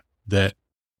officer that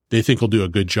they think will do a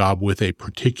good job with a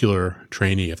particular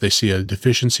trainee. If they see a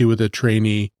deficiency with a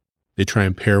trainee, they try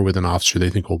and pair with an officer they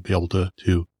think will be able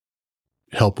to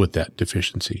help with that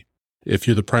deficiency. If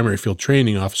you're the primary field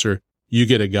training officer, you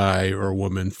get a guy or a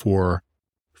woman for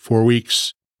 4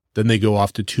 weeks, then they go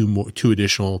off to two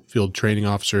additional field training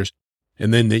officers,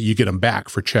 and then you get them back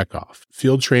for checkoff.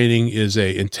 Field training is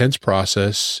an intense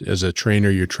process. As a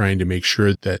trainer, you're trying to make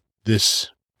sure that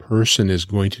this person is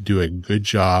going to do a good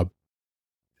job,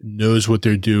 knows what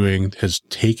they're doing, has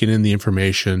taken in the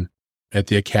information at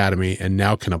the academy, and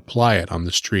now can apply it on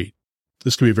the street.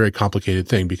 This can be a very complicated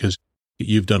thing because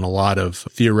you've done a lot of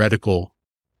theoretical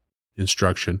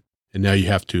instruction, and now you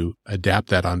have to adapt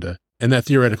that onto, and that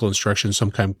theoretical instruction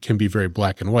sometimes can be very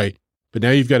black and white, but now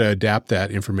you've got to adapt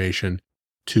that information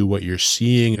to what you're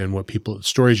seeing and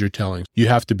stories you're telling. You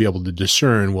have to be able to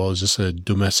discern, well, is this a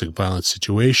domestic violence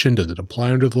situation? Does it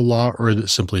apply under the law, or is it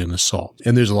simply an assault?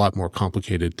 And there's a lot more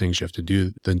complicated things you have to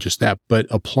do than just that. But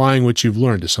applying what you've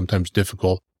learned is sometimes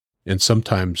difficult, and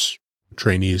sometimes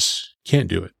trainees can't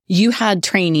do it. You had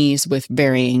trainees with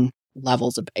varying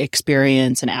levels of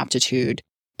experience and aptitude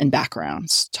and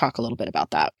backgrounds. Talk a little bit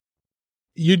about that.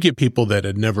 You'd get people that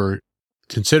had never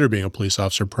considered being a police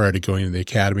officer prior to going to the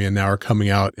academy and now are coming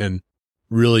out and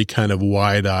really kind of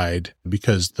wide-eyed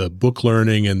because the book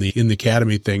learning and the in the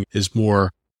academy thing is more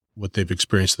what they've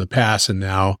experienced in the past, and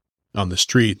now on the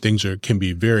street things can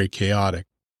be very chaotic.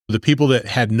 The people that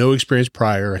had no experience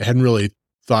prior, hadn't really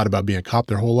thought about being a cop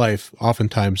their whole life,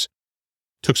 oftentimes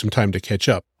took some time to catch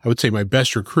up. I would say my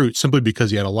best recruit, simply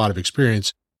because he had a lot of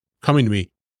experience coming to me,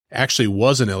 actually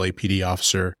was an LAPD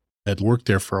officer, had worked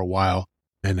there for a while,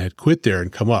 and had quit there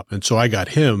and come up. And so I got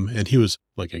him, and he was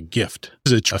like a gift.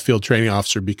 He was a field training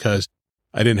officer because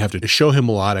I didn't have to show him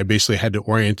a lot. I basically had to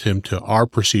orient him to our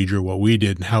procedure, what we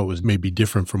did, and how it was maybe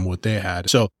different from what they had.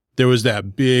 So there was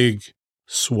that big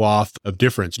swath of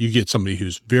difference. You get somebody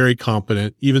who's very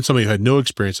competent, even somebody who had no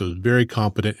experience that was very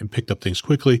competent and picked up things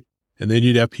quickly. And then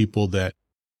you'd have people that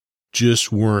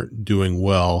just weren't doing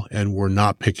well and were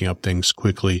not picking up things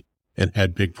quickly and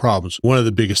had big problems. One of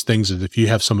the biggest things is if you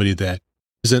have somebody that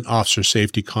isn't officer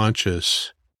safety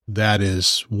conscious, that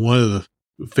is one of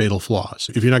the fatal flaws.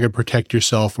 If you're not going to protect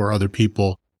yourself or other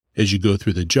people as you go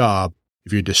through the job,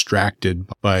 if you're distracted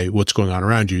by what's going on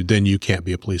around you, then you can't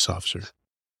be a police officer.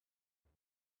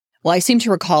 Well, I seem to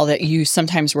recall that you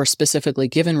sometimes were specifically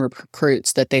given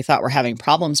recruits that they thought were having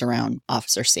problems around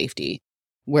officer safety,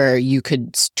 where you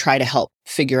could try to help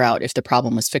figure out if the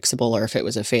problem was fixable or if it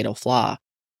was a fatal flaw.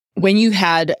 When you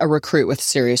had a recruit with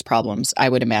serious problems, I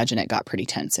would imagine it got pretty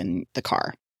tense in the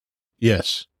car.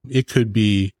 Yes. It could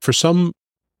be, for some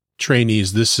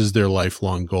trainees, this is their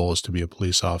lifelong goal, is to be a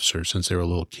police officer since they were a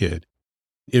little kid.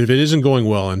 If it isn't going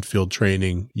well in field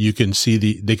training, you can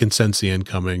see they can sense the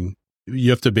incoming. You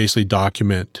have to basically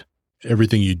document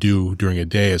everything you do during a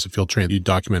day as a field trainer. You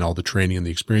document all the training and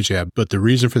the experience you have. But the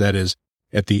reason for that is,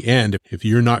 at the end, if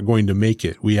you're not going to make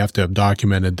it, we have to have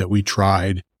documented that we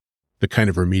tried the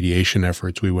kind of remediation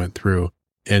efforts we went through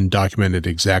and documented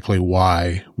exactly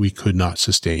why we could not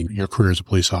sustain your career as a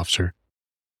police officer.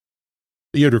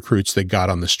 You had recruits that got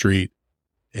on the street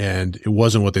and it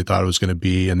wasn't what they thought it was going to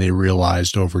be, and they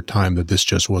realized over time that this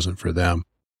just wasn't for them.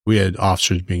 We had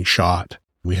officers being shot.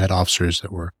 We had officers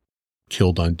that were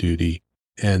killed on duty.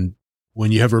 And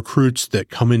when you have recruits that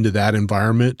come into that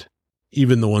environment,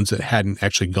 even the ones that hadn't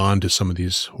actually gone to some of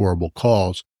these horrible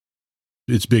calls,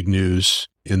 it's big news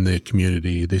in the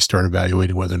community. They start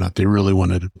evaluating whether or not they really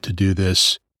wanted to do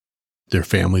this. Their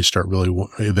families start really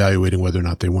evaluating whether or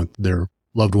not they want their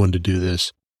loved one to do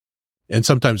this. And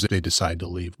sometimes they decide to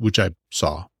leave, which I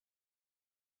saw.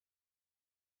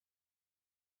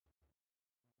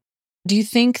 Do you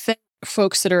think that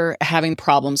folks that are having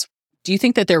problems, do you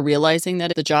think that they're realizing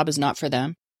that the job is not for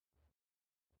them?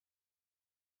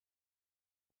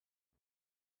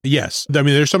 Yes. I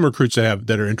mean, there's some recruits that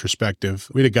are introspective.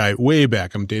 We had a guy way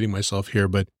back, I'm dating myself here,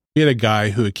 but we had a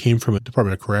guy who came from a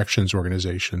Department of Corrections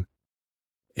organization,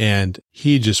 and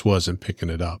he just wasn't picking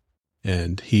it up.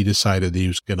 And he decided that he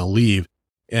was going to leave.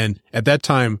 And at that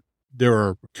time, there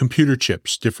were computer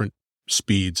chips, different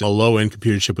speeds. A low-end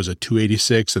computer chip was a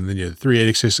 286, and then you had a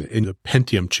 386 and a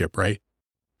Pentium chip, right?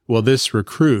 Well, this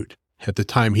recruit, at the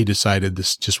time he decided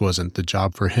this just wasn't the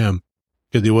job for him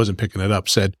because he wasn't picking it up,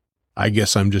 said, I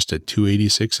guess I'm just a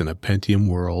 286 in a Pentium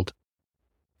world.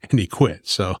 And he quit.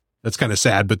 So that's kind of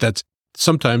sad, but that's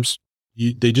sometimes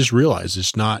they just realize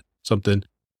it's not something.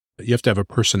 You have to have a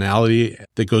personality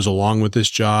that goes along with this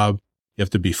job. You have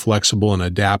to be flexible and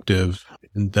adaptive.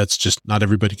 And that's just not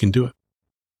everybody can do it.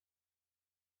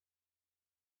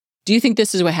 Do you think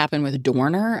this is what happened with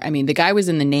Dorner? I mean, the guy was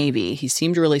in the Navy. He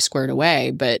seemed really squared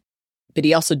away, but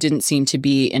he also didn't seem to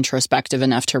be introspective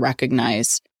enough to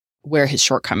recognize where his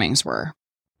shortcomings were.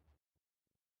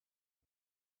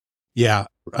 Yeah,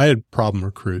 I had problem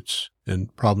recruits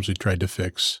and problems we tried to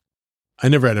fix. I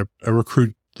never had a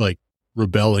recruit like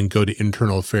rebel and go to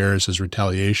internal affairs as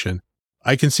retaliation.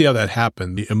 I can see how that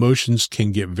happened. The emotions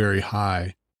can get very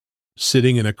high.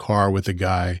 Sitting in a car with a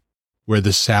guy where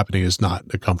this is happening is not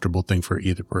a comfortable thing for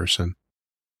either person.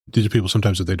 These are people,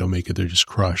 sometimes if they don't make it, they're just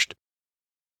crushed.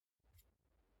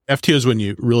 FTO is when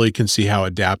you really can see how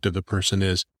adaptive the person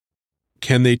is.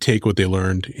 Can they take what they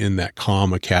learned in that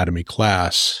calm academy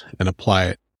class and apply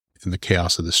it in the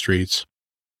chaos of the streets?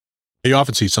 You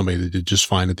often see somebody that did just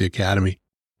fine at the academy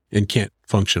and can't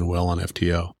function well on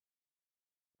FTO.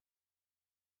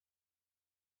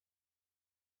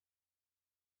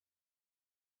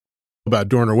 About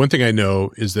Dorner, one thing I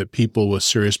know is that people with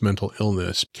serious mental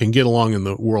illness can get along in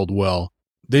the world well.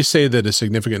 They say that a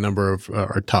significant number of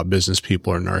our top business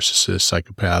people are narcissists,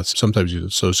 psychopaths, sometimes even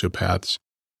sociopaths.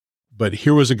 But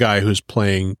here was a guy who's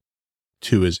playing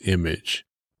to his image,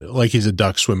 like he's a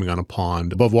duck swimming on a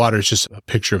pond. Above water is just a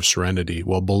picture of serenity,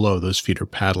 while below those feet are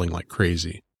paddling like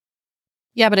crazy.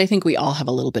 Yeah, but I think we all have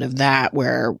a little bit of that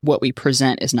where what we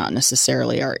present is not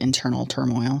necessarily our internal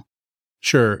turmoil.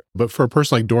 Sure, but for a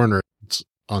person like Dorner, it's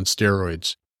on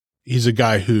steroids. He's a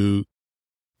guy who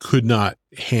could not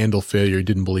handle failure,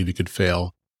 didn't believe he could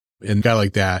fail. And a guy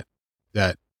like that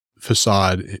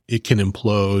facade, it can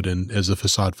implode, and as the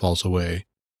facade falls away.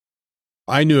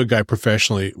 I knew a guy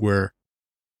professionally where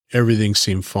everything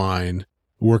seemed fine,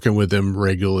 working with him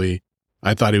regularly.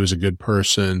 I thought he was a good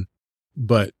person,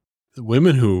 but the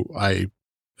women who I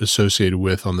associated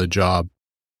with on the job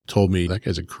told me that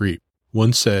guy's a creep.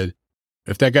 One said,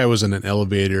 if that guy was in an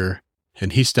elevator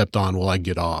and he stepped on, well, I'd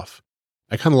get off.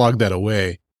 I kind of logged that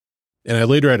away. And I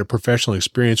later had a professional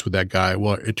experience with that guy.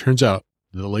 Well, it turns out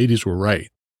the ladies were right.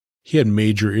 He had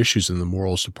major issues in the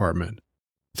morals department.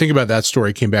 Think about that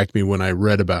story came back to me when I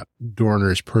read about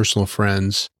Dorner's personal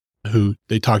friends who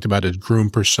they talked about his groom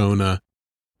persona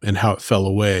and how it fell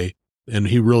away. And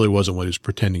he really wasn't what he was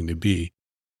pretending to be.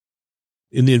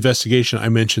 In the investigation, I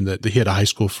mentioned that he had a high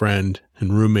school friend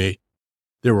and roommate.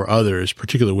 There were others,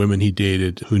 particularly women he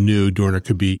dated, who knew Dorner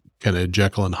could be kind of a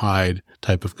Jekyll and Hyde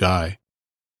type of guy.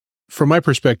 From my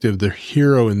perspective, the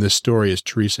hero in this story is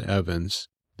Teresa Evans,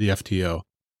 the FTO.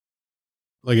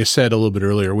 Like I said a little bit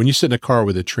earlier, when you sit in a car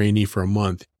with a trainee for a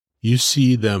month, you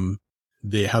see them,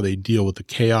 how they deal with the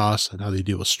chaos and how they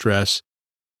deal with stress.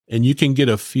 And you can get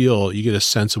a feel, you get a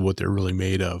sense of what they're really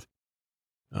made of.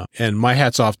 And my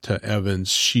hat's off to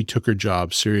Evans. She took her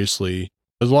job seriously,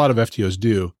 as a lot of FTOs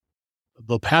do.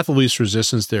 The path of least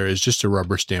resistance there is just to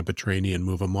rubber stamp a trainee and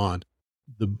move them on.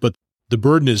 But the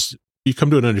burden is, you come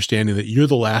to an understanding that you're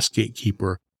the last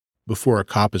gatekeeper before a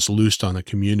cop is loosed on the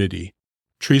community.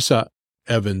 Teresa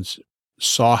Evans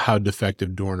saw how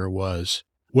defective Dorner was,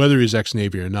 whether he's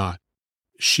ex-Navy or not.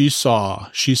 She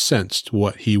sensed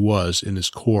what he was in his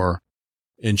core,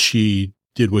 and she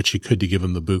did what she could to give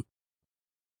him the boot.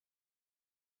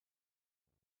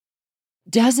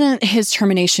 Doesn't his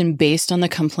termination based on the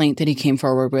complaint that he came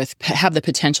forward with have the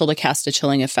potential to cast a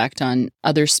chilling effect on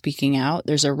others speaking out?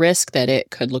 There's a risk that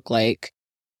it could look like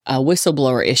a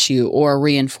whistleblower issue or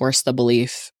reinforce the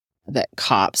belief that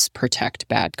cops protect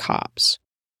bad cops.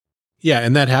 Yeah,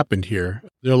 and that happened here.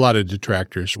 There are a lot of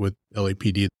detractors with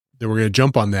LAPD that were going to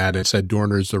jump on that and said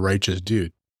Dorner's the righteous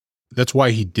dude. That's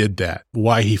why he did that,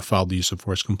 why he filed the use of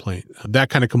force complaint. That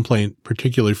kind of complaint,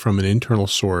 particularly from an internal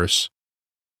source,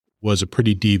 was a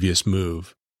pretty devious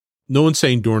move. No one's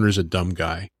saying Dorner's a dumb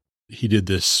guy. He did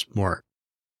this smart.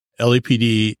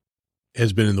 LAPD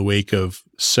has been in the wake of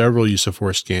several use of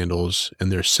force scandals,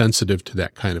 and they're sensitive to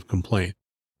that kind of complaint.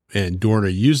 And Dorner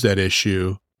used that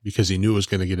issue because he knew it was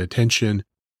going to get attention.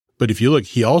 But if you look,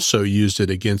 he also used it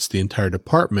against the entire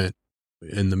department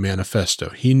in the manifesto.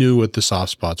 He knew what the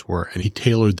soft spots were, and he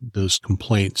tailored those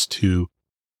complaints to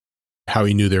how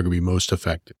he knew they were going to be most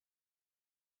effective.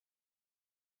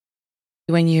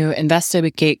 When you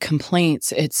investigate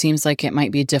complaints, it seems like it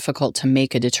might be difficult to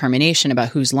make a determination about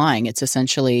who's lying. It's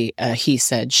essentially a he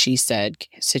said, she said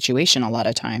situation a lot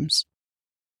of times.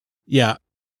 Yeah.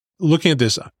 Looking at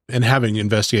this and having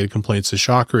investigated complaints, the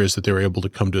shocker is that they were able to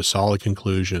come to a solid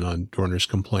conclusion on Dorner's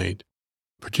complaint,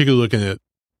 particularly looking at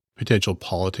potential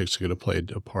politics that could have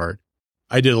played a part.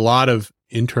 I did a lot of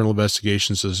internal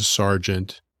investigations as a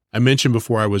sergeant. I mentioned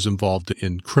before I was involved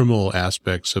in criminal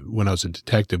aspects when I was a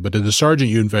detective, but as a sergeant,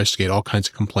 you investigate all kinds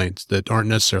of complaints that aren't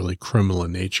necessarily criminal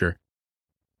in nature.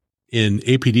 In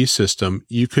APD system,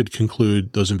 you could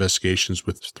conclude those investigations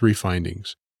with 3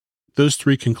 findings. Those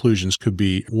 3 conclusions could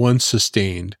be: 1,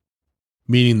 sustained,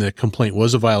 meaning the complaint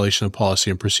was a violation of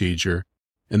policy and procedure,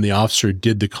 and the officer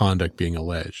did the conduct being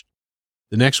alleged.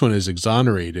 The next one is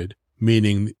exonerated,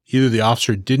 meaning either the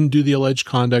officer didn't do the alleged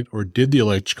conduct or did the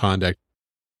alleged conduct,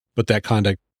 but that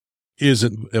conduct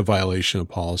isn't a violation of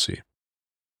policy.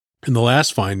 And the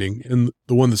last finding, and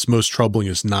the one that's most troubling,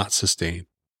 is not sustained,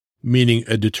 meaning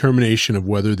a determination of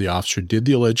whether the officer did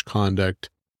the alleged conduct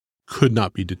could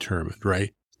not be determined,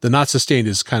 right? The not sustained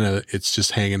is it's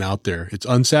just hanging out there. It's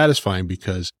unsatisfying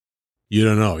because you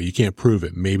don't know. You can't prove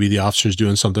it. Maybe the officer's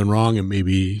doing something wrong and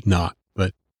maybe not,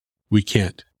 but we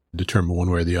can't determine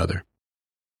one way or the other.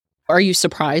 Are you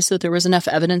surprised that there was enough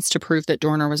evidence to prove that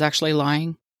Dorner was actually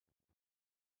lying?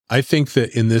 I think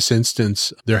that in this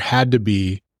instance, there had to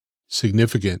be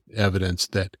significant evidence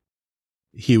that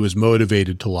he was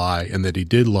motivated to lie and that he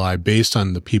did lie based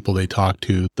on the people they talked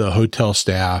to, the hotel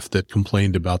staff that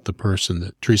complained about the person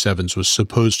that Teresa Evans was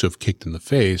supposed to have kicked in the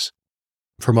face,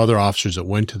 from other officers that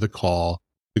went to the call,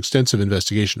 extensive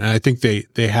investigation. And I think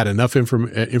they had enough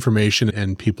information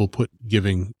and people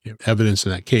giving evidence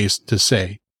in that case to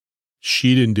say,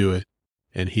 she didn't do it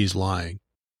and he's lying.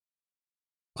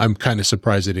 I'm kind of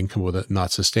surprised they didn't come with it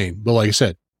not sustained. But like I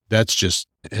said, that's just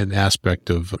an aspect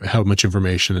of how much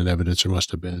information and evidence there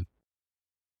must have been.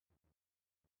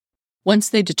 Once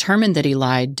they determined that he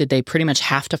lied, did they pretty much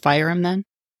have to fire him then?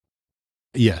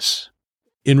 Yes.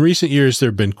 In recent years, there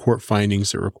have been court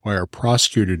findings that require a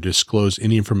prosecutor to disclose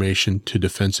any information to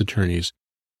defense attorneys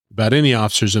about any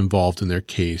officers involved in their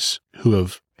case who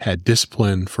have had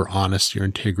discipline for honesty or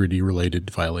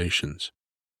integrity-related violations.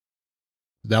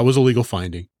 That was a legal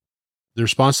finding. The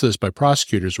response to this by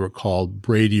prosecutors were called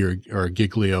Brady or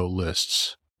Giglio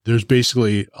lists. There's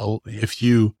basically, if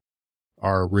you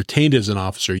are retained as an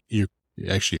officer, you're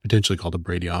actually potentially called a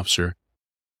Brady officer.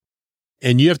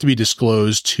 And you have to be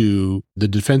disclosed to the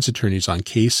defense attorneys on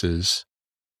cases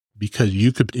because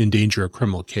you could endanger a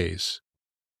criminal case.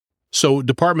 So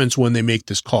departments, when they make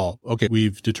this call, okay,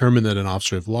 we've determined that an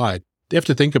officer has lied, they have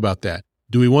to think about that.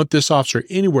 Do we want this officer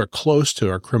anywhere close to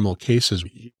our criminal cases?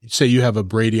 Say you have a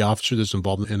Brady officer that's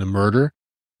involved in a murder.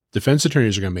 Defense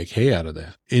attorneys are going to make hay out of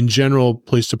that. In general,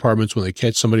 police departments, when they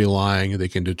catch somebody lying, they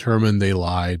can determine they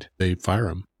lied, they fire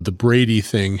them. The Brady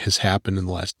thing has happened in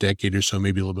the last decade or so,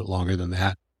 maybe a little bit longer than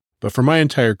that. But for my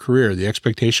entire career, the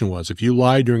expectation was if you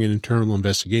lie during an internal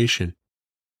investigation,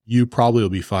 you probably will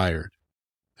be fired.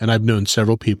 And I've known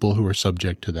several people who are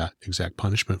subject to that exact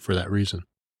punishment for that reason.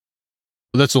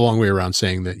 That's a long way around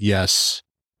saying that, yes,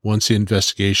 once the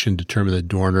investigation determined that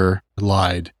Dorner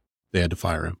lied, they had to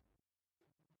fire him.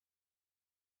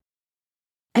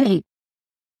 Hey,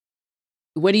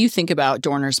 what do you think about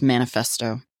Dorner's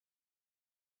manifesto?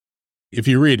 If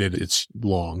you read it, it's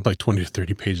long, like 20 to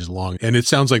 30 pages long, and it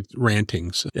sounds like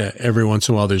rantings. Every once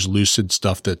in a while, there's lucid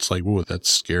stuff that's like, whoa, that's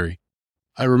scary.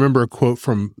 I remember a quote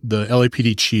from the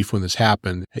LAPD chief when this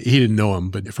happened. He didn't know him,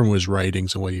 but from his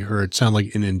writings and what he heard, it sounded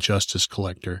like an injustice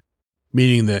collector,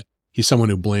 meaning that he's someone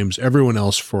who blames everyone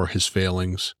else for his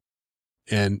failings.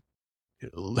 And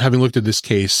having looked at this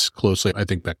case closely, I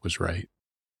think Beck was right.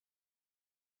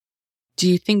 Do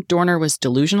you think Dorner was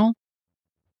delusional?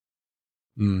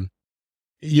 You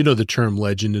know the term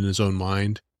legend in his own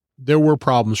mind? There were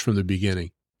problems from the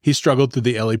beginning. He struggled through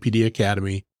the LAPD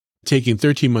Academy, taking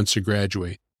 13 months to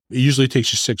graduate. It usually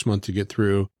takes you 6 months to get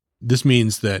through. This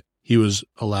means that he was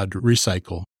allowed to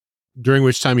recycle, during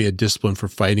which time he had discipline for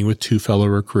fighting with 2 fellow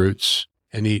recruits,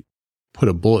 and he put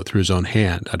a bullet through his own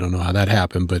hand. I don't know how that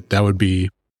happened, but that would be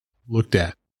looked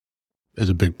at as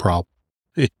a big problem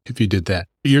if you did that.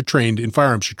 You're trained, in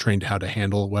firearms, you're trained how to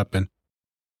handle a weapon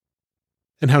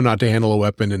and how not to handle a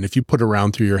weapon. And if you put a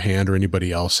round through your hand or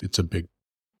anybody else, it's a big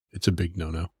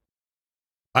no-no.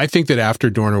 I think that after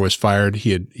Dorner was fired,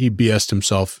 he BS'd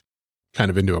himself kind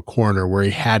of into a corner where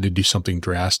he had to do something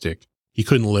drastic. He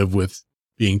couldn't live with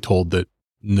being told that,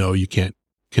 no, you can't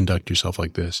conduct yourself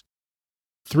like this.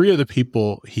 3 of the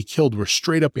people he killed were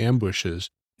straight up ambushes.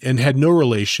 and had no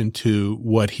relation to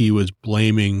what he was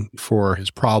blaming for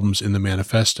his problems in the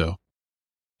manifesto.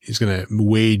 He's going to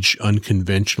wage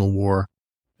unconventional war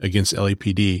against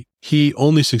LAPD. He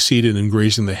only succeeded in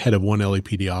grazing the head of one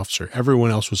LAPD officer.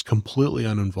 Everyone else was completely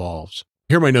uninvolved.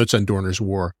 Here are my notes on Dorner's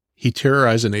war. He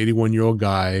terrorized an 81-year-old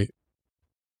guy.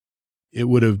 It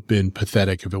would have been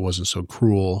pathetic if it wasn't so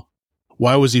cruel.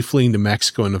 Why was he fleeing to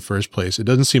Mexico in the first place? It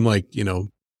doesn't seem like,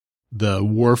 the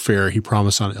warfare he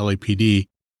promised on LAPD.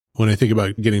 When I think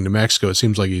about getting to Mexico, it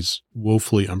seems like he's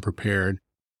woefully unprepared.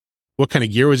 What kind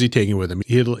of gear was he taking with him?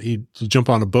 He'd jump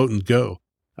on a boat and go.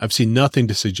 I've seen nothing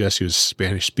to suggest he was a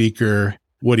Spanish speaker.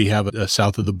 Would he have a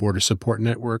south of the border support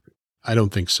network? I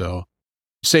don't think so.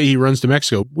 Say he runs to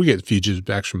Mexico. We get fugitives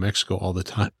back from Mexico all the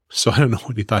time. So I don't know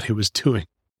what he thought he was doing.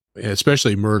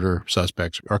 Especially murder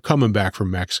suspects are coming back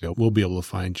from Mexico. We'll be able to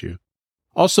find you.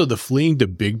 Also, the fleeing to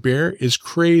Big Bear is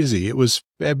crazy. It was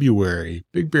February.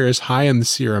 Big Bear is high in the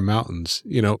Sierra Mountains.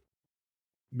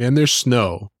 Man, there's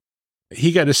snow.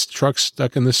 He got his truck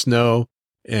stuck in the snow,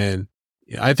 and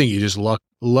I think he just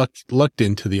lucked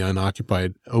into the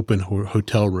unoccupied open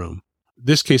hotel room.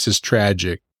 This case is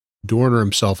tragic. Dorner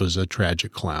himself is a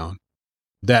tragic clown.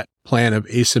 That plan of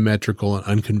asymmetrical and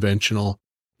unconventional,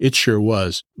 it sure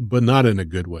was, but not in a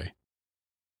good way.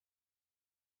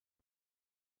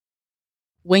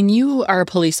 When you are a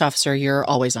police officer, you're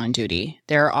always on duty.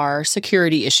 There are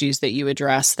security issues that you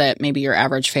address that maybe your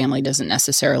average family doesn't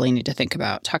necessarily need to think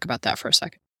about. Talk about that for a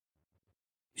second.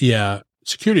 Yeah,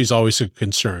 security is always a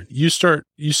concern. You sit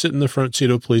in the front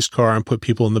seat of a police car and put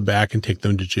people in the back and take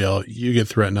them to jail. You get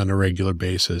threatened on a regular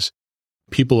basis.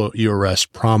 People you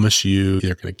arrest promise you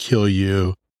they're going to kill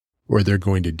you or they're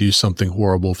going to do something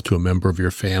horrible to a member of your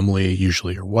family,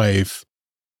 usually your wife.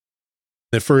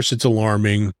 At first, it's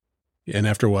alarming. And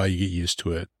after a while, you get used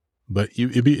to it. But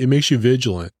it makes you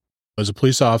vigilant. As a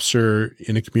police officer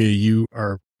in a community, you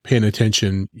are paying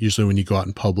attention, usually when you go out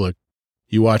in public.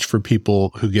 You watch for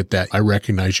people who get that I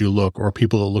recognize you look, or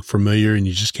people that look familiar and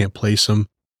you just can't place them.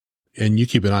 And you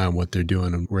keep an eye on what they're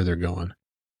doing and where they're going.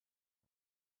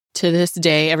 To this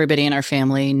day, everybody in our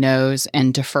family knows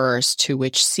and defers to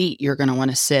which seat you're going to want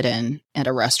to sit in at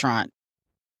a restaurant.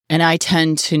 And I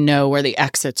tend to know where the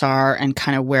exits are and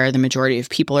kind of where the majority of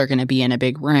people are going to be in a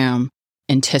big room,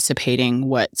 anticipating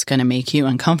what's going to make you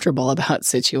uncomfortable about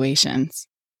situations.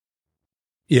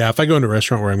 Yeah, if I go into a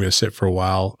restaurant where I'm going to sit for a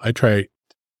while, I try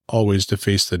always to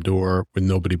face the door with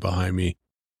nobody behind me.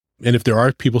 And if there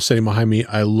are people sitting behind me,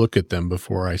 I look at them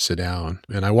before I sit down.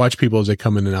 And I watch people as they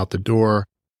come in and out the door.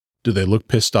 Do they look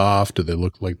pissed off? Do they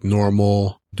look like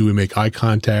normal? Do we make eye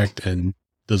contact and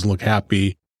doesn't look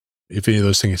happy? If any of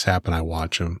those things happen, I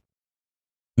watch them.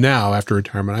 Now, after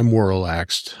retirement, I'm more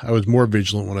relaxed. I was more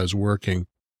vigilant when I was working,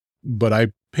 but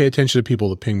I pay attention to people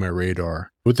that ping my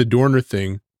radar. With the Dorner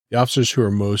thing, the officers who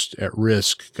are most at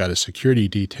risk got a security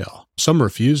detail. Some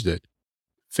refused it.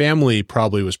 Family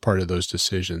probably was part of those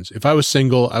decisions. If I was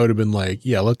single, I would have been like,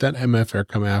 yeah, let that MFR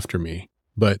come after me.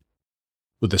 But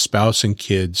with a spouse and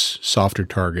kids, softer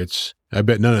targets, I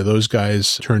bet none of those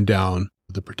guys turned down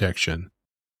the protection.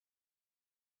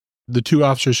 The two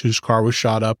officers whose car was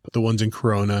shot up, the ones in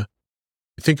Corona,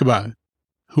 think about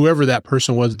whoever that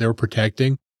person was that they were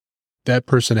protecting, that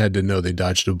person had to know they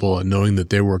dodged a bullet, knowing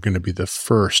that they were going to be the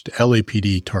first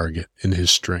LAPD target in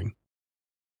his string.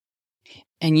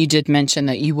 And you did mention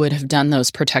that you would have done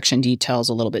those protection details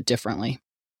a little bit differently.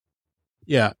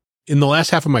 Yeah. In the last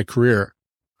half of my career,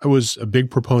 I was a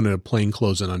big proponent of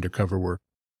plainclothes and undercover work.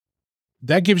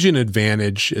 That gives you an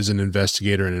advantage as an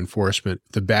investigator and enforcement.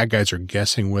 The bad guys are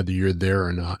guessing whether you're there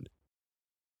or not.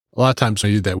 A lot of times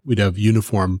when I did that, we'd have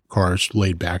uniform cars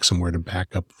laid back somewhere to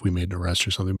back up if we made an arrest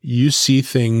or something. You see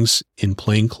things in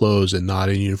plain clothes and not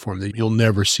in uniform that you'll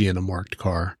never see in a marked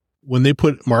car. When they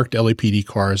put marked LAPD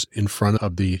cars in front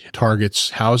of the targets'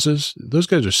 houses, those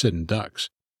guys are sitting ducks.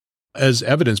 As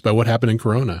evidenced by what happened in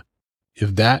Corona.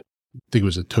 If that, I think it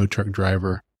was a tow truck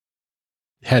driver,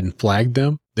 hadn't flagged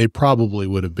them, they probably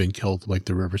would have been killed like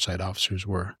the Riverside officers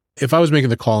were. If I was making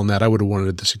the call on that, I would have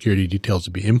wanted the security details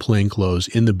to be in plain clothes,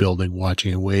 in the building,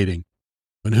 watching and waiting.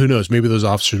 And who knows, maybe those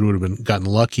officers would have gotten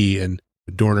lucky and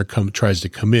Dorner tries to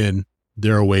come in,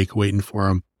 they're awake waiting for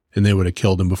him, and they would have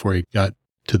killed him before he got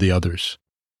to the others.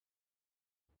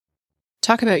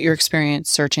 Talk about your experience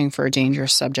searching for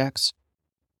dangerous subjects.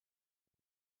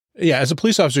 Yeah, as a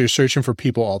police officer, you're searching for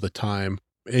people all the time,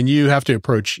 and you have to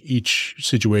approach each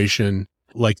situation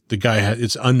like the guy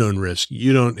it's unknown risk.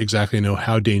 You don't exactly know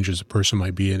how dangerous a person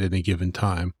might be at any given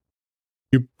time.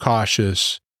 You're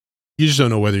cautious. You just don't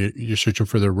know whether you're searching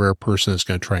for the rare person that's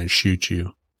going to try and shoot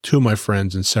you. Two of my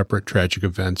friends in separate tragic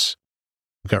events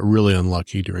got really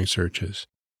unlucky during searches.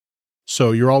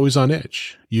 So you're always on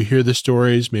edge. You hear the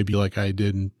stories, maybe like I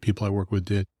did and people I work with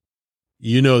did.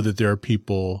 You know that there are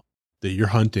people that you're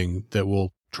hunting that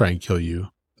will try and kill you.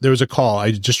 There was a call.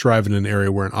 I just arrived in an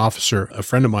area where a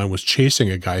friend of mine was chasing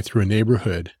a guy through a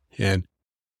neighborhood. And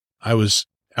I was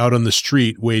out on the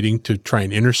street waiting to try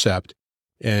and intercept.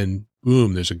 And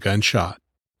boom, there's a gunshot.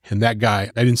 And that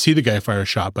guy, I didn't see the guy fire a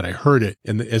shot, but I heard it.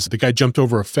 And as the guy jumped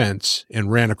over a fence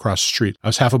and ran across the street, I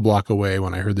was half a block away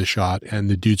when I heard the shot, and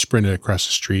the dude sprinted across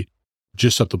the street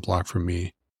just up the block from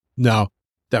me. Now,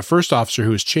 that first officer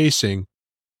who was chasing,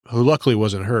 who luckily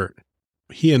wasn't hurt,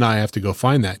 he and I have to go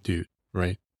find that dude,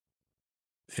 right?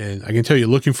 And I can tell you,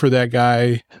 looking for that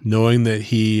guy, knowing that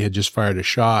he had just fired a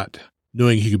shot,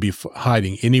 knowing he could be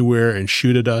hiding anywhere and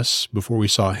shoot at us before we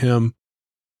saw him,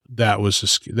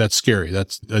 that's scary.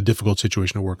 That's a difficult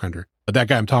situation to work under. But that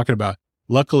guy I'm talking about,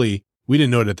 luckily, we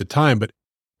didn't know it at the time, but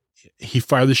he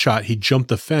fired the shot, he jumped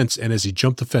the fence, and as he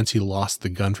jumped the fence, he lost the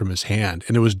gun from his hand.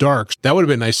 And it was dark. That would have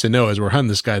been nice to know as we're hunting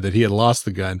this guy that he had lost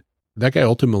the gun. That guy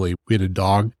ultimately, we had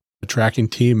a tracking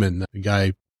team, and the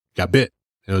guy got bit.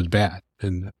 It was bad.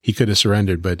 And he could have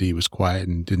surrendered, but he was quiet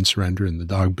and didn't surrender, and the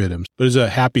dog bit him. But it was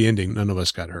a happy ending. None of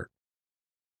us got hurt.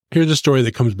 Here's a story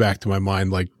that comes back to my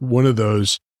mind, like one of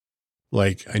those,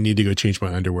 like, I need to go change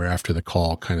my underwear after the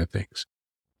call kind of things.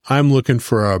 I'm looking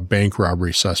for a bank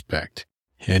robbery suspect,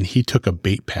 and he took a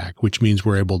bait pack, which means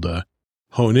we're able to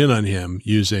hone in on him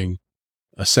using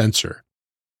a sensor.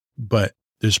 But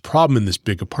there's a problem in this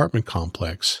big apartment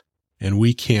complex, and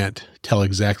we can't tell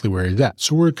exactly where he's at.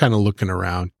 So we're kind of looking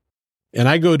around. And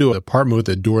I go to an apartment with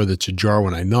a door that's ajar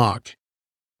when I knock.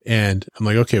 And I'm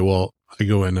like, okay, well, I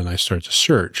go in and I start to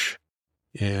search.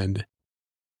 And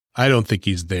I don't think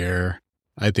he's there.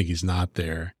 I think he's not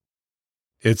there.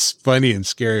 It's funny and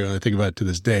scary when I think about it to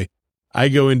this day. I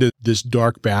go into this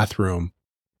dark bathroom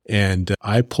and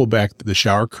I pull back the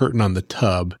shower curtain on the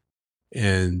tub.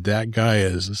 And that guy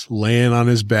is laying on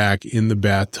his back in the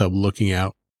bathtub looking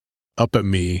out up at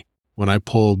me when I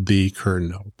pulled the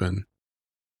curtain open.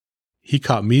 He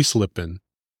caught me slipping.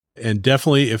 And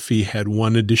definitely if he had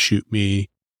wanted to shoot me,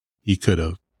 he could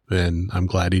have. And I'm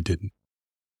glad he didn't.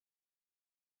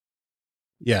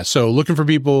 Yeah, so looking for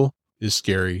people is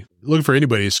scary. Looking for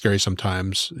anybody is scary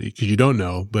sometimes because you don't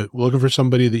know. But looking for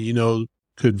somebody that you know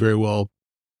could very well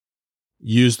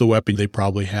use the weapon they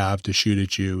probably have to shoot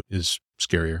at you is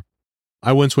scarier.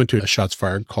 I once went to a shots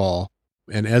fired call,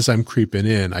 and as I'm creeping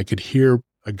in, I could hear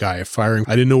a guy firing.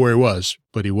 I didn't know where he was,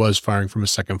 but he was firing from a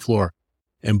second floor,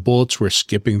 and bullets were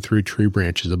skipping through tree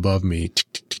branches above me.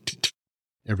 Tick, tick, tick, tick, tick.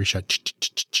 Every shot. Tick, tick,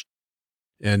 tick, tick.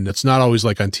 And it's not always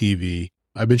like on TV.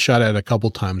 I've been shot at a couple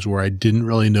times where I didn't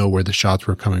really know where the shots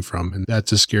were coming from, and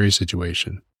that's a scary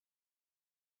situation.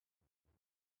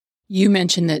 You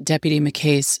mentioned that Deputy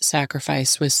McKay's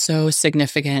sacrifice was so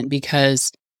significant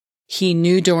because he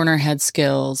knew Dorner had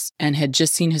skills and had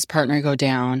just seen his partner go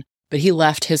down, but he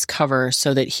left his cover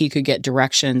so that he could get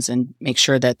directions and make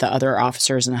sure that the other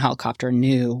officers in the helicopter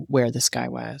knew where this guy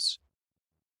was.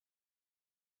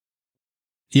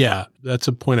 Yeah, that's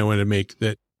a point I wanted to make,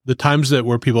 that the times that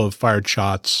where people have fired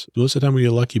shots, most of the time we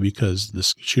get lucky because the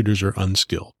shooters are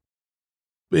unskilled.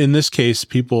 In this case,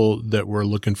 people that were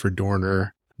looking for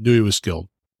Dorner knew he was skilled.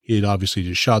 He had obviously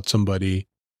just shot somebody.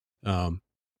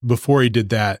 Before he did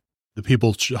that, the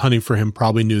people hunting for him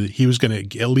probably knew that he was going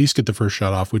to at least get the first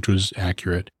shot off, which was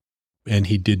accurate. And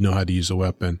he did know how to use a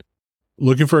weapon.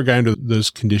 Looking for a guy under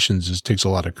those conditions takes a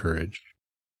lot of courage.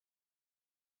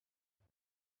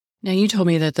 Now, you told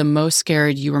me that the most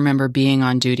scared you remember being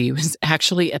on duty was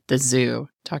actually at the zoo.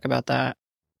 Talk about that.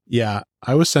 Yeah,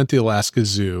 I was sent to the Alaska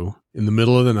Zoo in the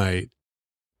middle of the night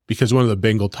because one of the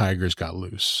Bengal tigers got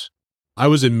loose. I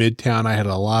was in Midtown. I had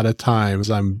a lot of time as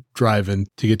I'm driving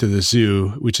to get to the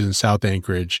zoo, which is in South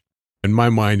Anchorage. And my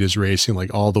mind is racing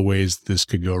like all the ways this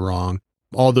could go wrong.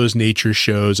 All those nature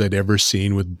shows I'd ever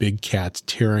seen with big cats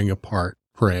tearing apart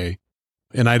prey.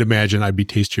 And I'd imagine I'd be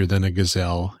tastier than a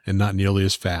gazelle and not nearly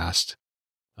as fast.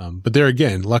 But there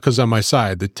again, luck was on my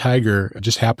side. The tiger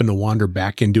just happened to wander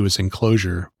back into its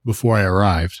enclosure before I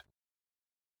arrived.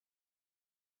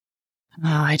 Oh,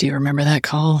 I do remember that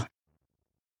call.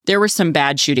 There were some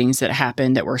bad shootings that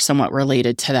happened that were somewhat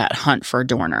related to that hunt for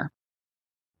Dorner.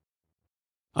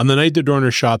 On the night that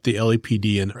Dorner shot the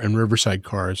LAPD and Riverside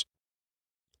cars,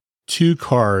 2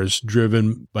 cars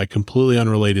driven by completely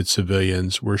unrelated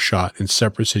civilians were shot in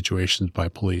separate situations by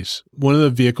police. One of the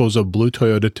vehicles, a blue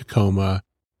Toyota Tacoma,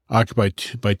 occupied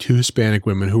by 2 Hispanic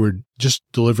women who were just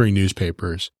delivering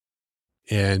newspapers.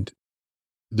 And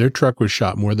their truck was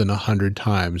shot more than 100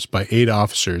 times by 8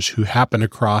 officers who happened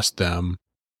across them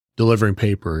delivering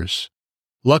papers.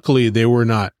 Luckily, they were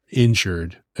not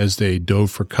injured, as they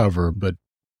dove for cover, but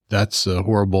that's a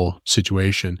horrible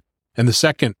situation. And the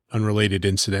second unrelated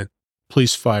incident,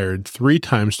 police fired 3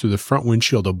 times through the front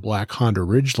windshield of a black Honda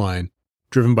Ridgeline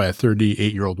driven by a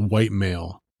 38-year-old white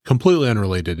male, completely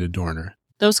unrelated to Dorner.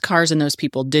 Those cars and those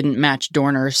people didn't match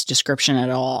Dorner's description at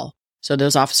all. So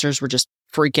those officers were just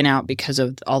freaking out because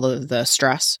of all of the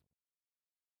stress.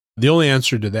 The only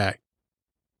answer to that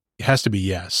has to be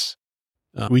yes.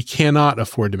 We cannot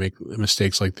afford to make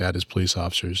mistakes like that as police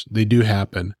officers. They do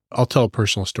happen. I'll tell a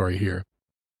personal story here.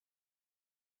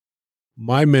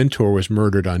 My mentor was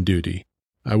murdered on duty.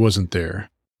 I wasn't there.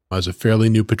 I was a fairly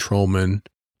new patrolman,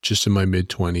 just in my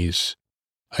mid-20s.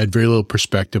 I had very little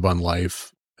perspective on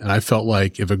life, and I felt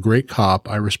like if a great cop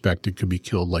I respected could be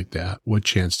killed like that, what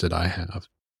chance did I have?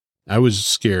 I was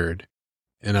scared,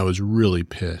 and I was really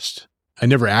pissed. I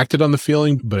never acted on the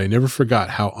feeling, but I never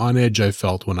forgot how on edge I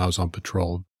felt when I was on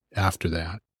patrol after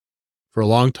that, for a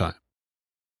long time.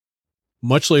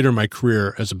 Much later in my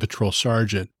career as a patrol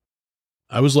sergeant,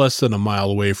 I was less than a mile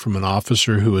away from an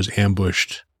officer who was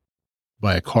ambushed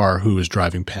by a car who was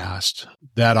driving past.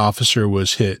 That officer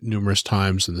was hit numerous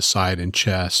times in the side and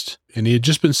chest, and he had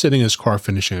just been sitting in his car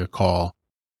finishing a call,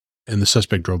 and the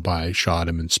suspect drove by, shot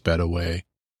him, and sped away.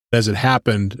 As it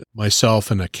happened,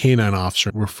 myself and a canine officer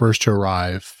were first to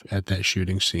arrive at that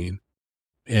shooting scene.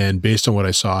 And based on what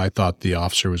I saw, I thought the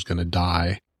officer was going to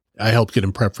die. I helped get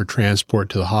him prepped for transport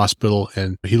to the hospital,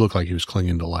 and he looked like he was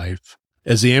clinging to life.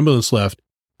 As the ambulance left,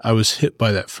 I was hit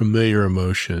by that familiar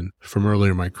emotion from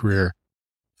earlier in my career.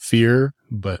 Fear,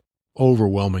 but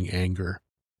overwhelming anger.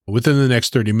 Within the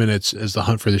next 30 minutes, as the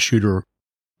hunt for the shooter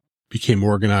became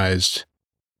organized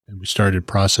and we started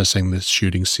processing this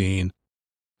shooting scene,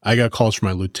 I got calls from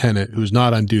my lieutenant, who's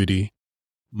not on duty,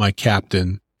 my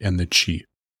captain, and the chief.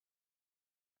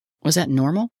 Was that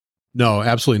normal? No,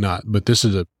 absolutely not. But this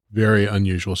is a very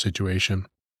unusual situation.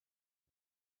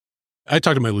 I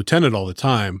talk to my lieutenant all the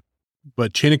time,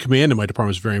 but chain of command in my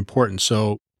department is very important.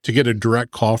 So to get a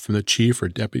direct call from the chief or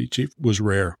deputy chief was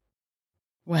rare.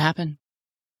 What happened?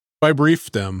 I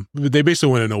briefed them. They basically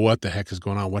want to know what the heck is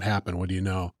going on. What happened? What do you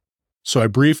know? So I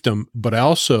briefed them, but I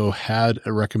also had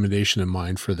a recommendation in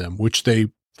mind for them, which they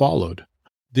followed.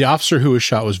 The officer who was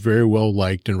shot was very well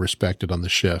liked and respected on the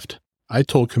shift. I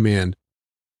told command,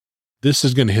 this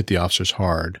is going to hit the officers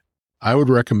hard. I would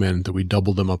recommend that we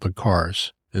double them up in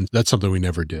cars. And that's something we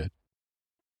never did.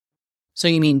 So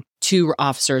you mean 2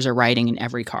 officers are riding in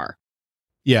every car?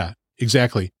 Yeah,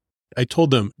 exactly. I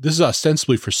told them this is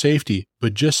ostensibly for safety,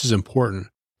 but just as important,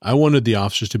 I wanted the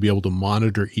officers to be able to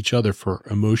monitor each other for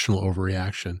emotional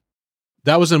overreaction.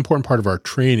 That was an important part of our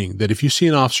training, that if you see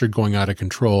an officer going out of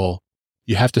control,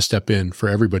 you have to step in for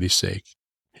everybody's sake.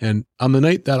 And on the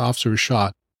night that officer was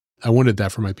shot, I wanted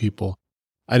that for my people.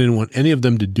 I didn't want any of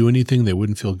them to do anything they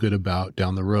wouldn't feel good about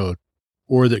down the road,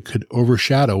 or that could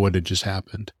overshadow what had just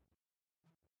happened.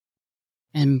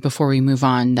 And before we move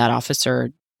on, that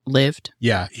officer lived?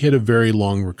 Yeah, he had a very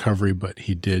long recovery, but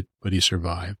he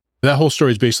survived. That whole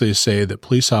story is basically to say that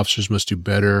police officers must do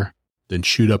better than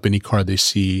shoot up any car they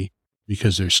see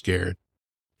because they're scared.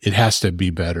 It has to be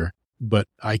better, but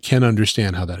I can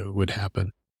understand how that would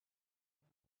happen.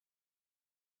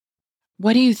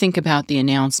 What do you think about the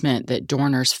announcement that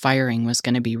Dorner's firing was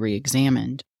going to be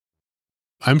reexamined?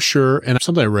 I'm sure, and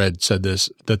something I read said this,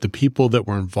 that the people that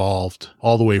were involved,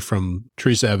 all the way from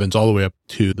Teresa Evans all the way up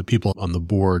to the people on the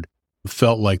board,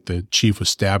 felt like the chief was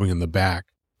stabbing in the back,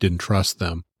 didn't trust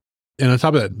them. And on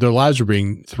top of that, their lives were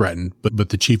being threatened, but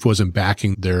the chief wasn't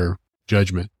backing their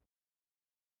judgment.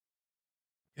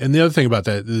 And the other thing about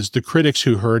that is the critics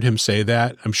who heard him say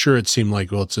that, I'm sure it seemed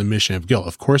like, well, it's an admission of guilt.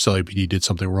 Of course, LAPD did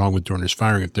something wrong with Dorner's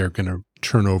firing if they're going to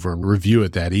turn over and review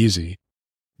it that easy.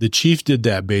 The chief did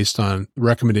that based on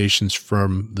recommendations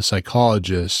from the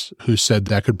psychologist who said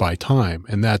that could buy time.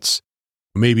 And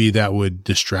maybe that would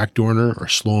distract Dorner or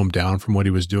slow him down from what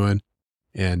he was doing.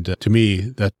 And to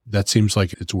me, that seems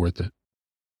like it's worth it.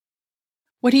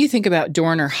 What do you think about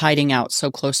Dorner hiding out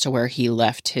so close to where he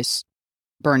left his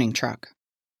burning truck?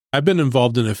 I've been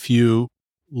involved in a few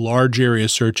large area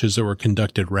searches that were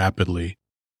conducted rapidly.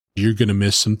 You're going to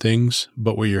miss some things,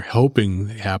 but what you're hoping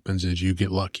happens is you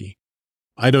get lucky.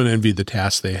 I don't envy the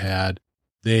task they had.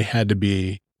 They had to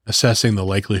be assessing the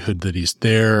likelihood that he's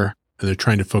there, and they're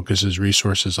trying to focus his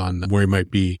resources on where he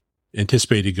might be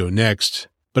anticipated to go next.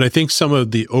 But I think some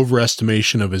of the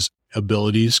overestimation of his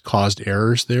abilities caused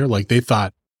errors there. Like they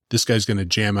thought this guy's going to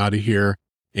jam out of here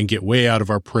and get way out of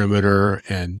our perimeter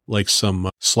and like some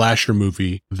slasher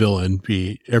movie villain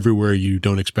be everywhere you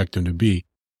don't expect him to be.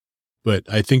 But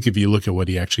I think if you look at what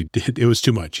he actually did, it was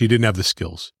too much. He didn't have the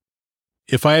skills.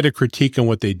 If I had a critique on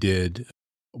what they did,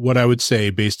 what I would say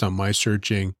based on my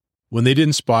searching, when they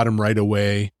didn't spot him right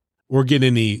away or get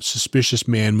any suspicious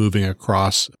man moving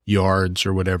across yards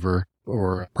or whatever,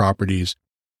 or properties,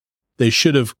 they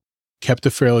should have kept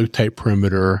a fairly tight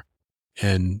perimeter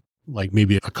and like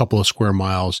maybe a couple of square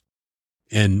miles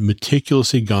and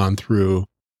meticulously gone through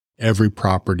every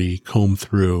property, combed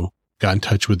through, got in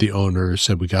touch with the owner,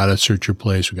 said, we got to search your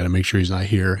place. We got to make sure he's not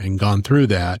here, and gone through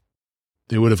that.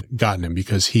 They would have gotten him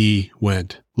because he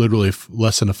went literally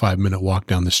less than a 5-minute walk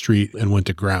down the street and went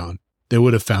to ground. They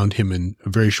would have found him in a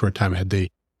very short time had they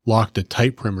locked a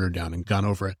tight perimeter down and gone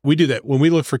over it. We do that when we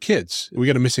look for kids. We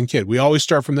got a missing kid. We always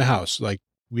start from the house. Like,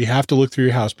 we have to look through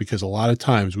your house because a lot of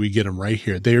times we get them right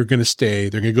here. They are going to stay.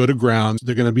 They're going to go to ground.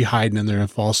 They're going to be hiding and they're going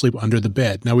to fall asleep under the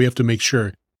bed. Now we have to make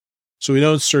sure. So we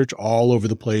don't search all over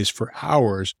the place for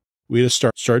hours. We just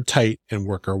start tight and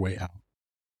work our way out.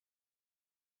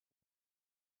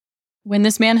 When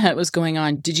this manhunt was going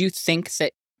on, did you think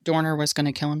that Dorner was going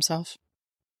to kill himself?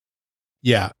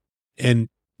 Yeah. And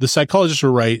the psychologists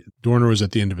were right. Dorner was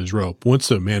at the end of his rope. Once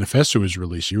the manifesto was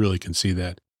released, you really can see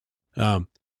that.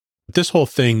 This whole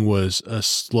thing was a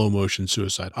slow motion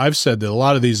suicide. I've said that a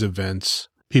lot of these events,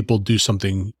 people do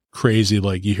something crazy,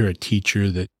 like you hear a teacher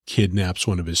that kidnaps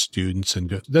one of his students and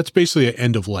goes, that's basically an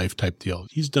end of life type deal.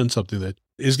 He's done something that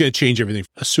is going to change everything,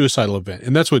 a suicidal event.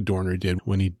 And that's what Dorner did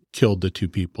when he killed the two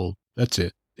people. That's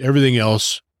it. Everything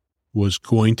else was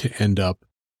going to end up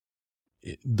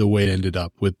the way it ended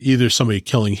up, with either somebody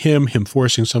killing him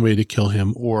forcing somebody to kill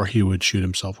him, or he would shoot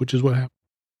himself, which is what happened.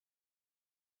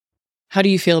 How do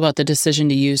you feel about the decision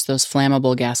to use those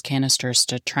flammable gas canisters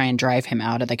to try and drive him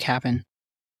out of the cabin?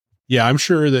 Yeah, I'm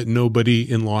sure that nobody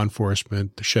in law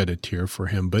enforcement shed a tear for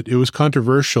him, but it was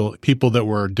controversial. People that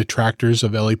were detractors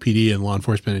of LAPD and law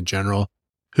enforcement in general,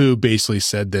 who basically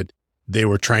said that they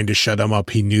were trying to shut him up.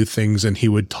 He knew things and he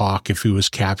would talk if he was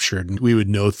captured and we would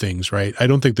know things, right? I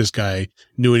don't think this guy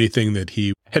knew anything that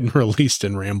he hadn't released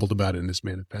and rambled about in his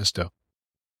manifesto.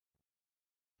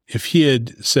 If he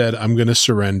had said, I'm going to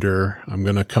surrender, I'm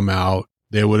going to come out,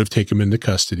 they would have taken him into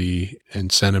custody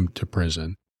and sent him to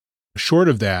prison. Short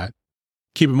of that,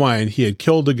 keep in mind, he had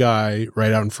killed a guy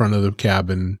right out in front of the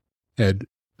cabin, had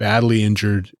badly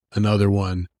injured another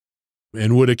one,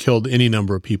 and would have killed any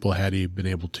number of people had he been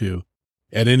able to.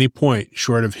 At any point,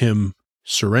 short of him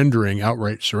surrendering,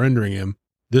 outright surrendering him,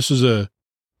 this is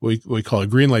what we call a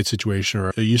green light situation,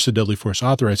 or a use of deadly force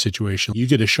authorized situation. You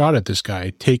get a shot at this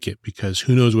guy, take it, because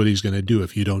who knows what he's going to do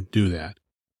if you don't do that.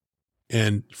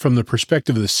 And from the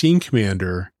perspective of the scene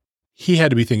commander, he had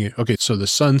to be thinking, okay, so the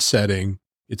sun's setting,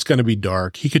 it's going to be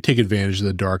dark. He could take advantage of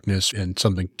the darkness and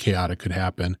something chaotic could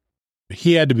happen.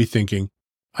 He had to be thinking,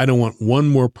 I don't want one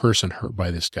more person hurt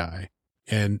by this guy.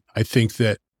 And I think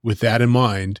that with that in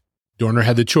mind, Dorner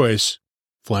had the choice,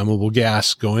 flammable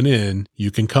gas going in,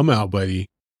 you can come out, buddy.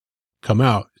 Come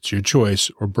out. It's your choice,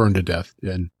 or burn to death.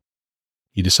 And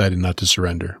he decided not to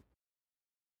surrender.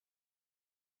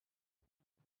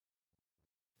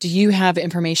 Do you have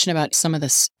information about some of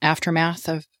this aftermath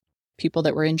of people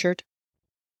that were injured?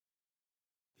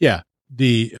 Yeah.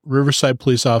 The Riverside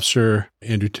police officer,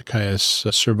 Andrew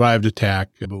Takayas, survived attack,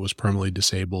 but was permanently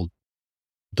disabled,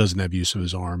 doesn't have use of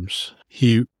his arms.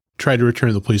 He tried to return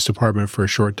to the police department for a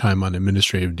short time on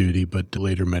administrative duty, but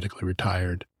later medically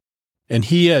retired. And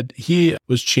he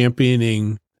was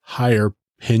championing higher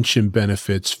pension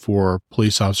benefits for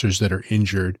police officers that are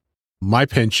injured. My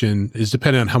pension is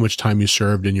dependent on how much time you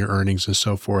served and your earnings and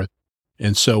so forth.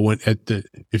 And so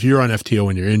if you're on FTO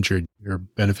when you're injured, your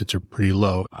benefits are pretty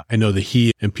low. I know that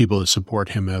he and people that support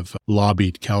him have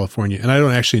lobbied California, and I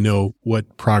don't actually know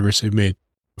what progress they've made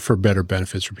for better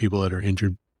benefits for people that are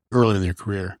injured early in their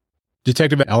career.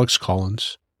 Detective Alex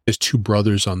Collins has two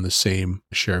brothers on the same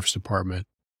sheriff's department.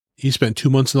 He spent 2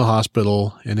 months in the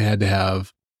hospital and had to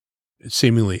have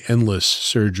seemingly endless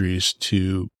surgeries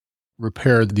to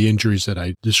repair the injuries that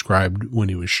I described when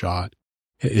he was shot.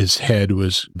 His head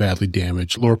was badly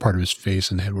damaged. Lower part of his face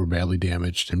and head were badly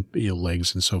damaged, and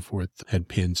legs and so forth had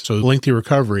pins. So lengthy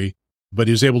recovery, but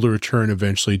he was able to return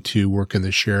eventually to work in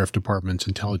the sheriff department's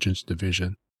intelligence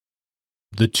division.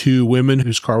 The two women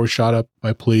whose car was shot up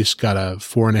by police got a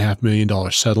 $4.5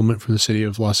 million settlement from the city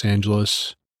of Los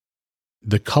Angeles.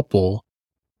 The couple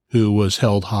who was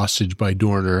held hostage by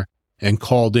Dorner and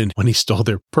called in when he stole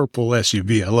their purple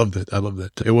SUV. I love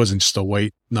that. It wasn't just a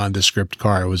white nondescript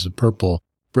car. It was a purple,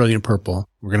 brilliant purple.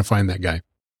 We're going to find that guy.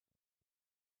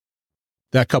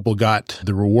 That couple got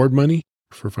the reward money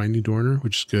for finding Dorner,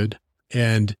 which is good.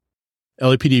 And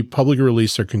LAPD publicly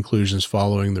released their conclusions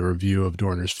following the review of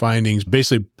Dorner's findings,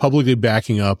 basically publicly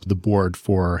backing up the board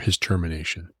for his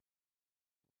termination.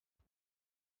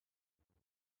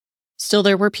 Still,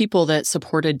 there were people that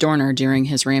supported Dorner during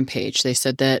his rampage. They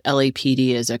said that LAPD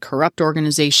is a corrupt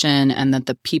organization and that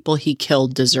the people he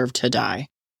killed deserve to die.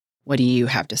 What do you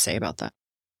have to say about that?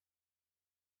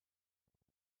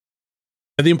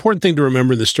 The important thing to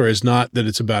remember in this story is not that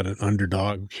it's about an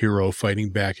underdog hero fighting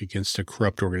back against a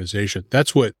corrupt organization.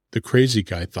 That's what the crazy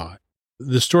guy thought.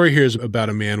 The story here is about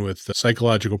a man with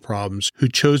psychological problems who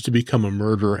chose to become a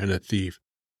murderer and a thief.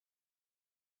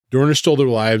 Dorner stole the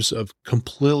lives of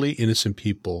completely innocent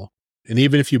people. And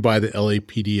even if you buy the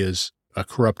LAPD as a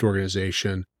corrupt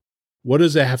organization, what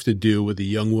does that have to do with a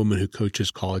young woman who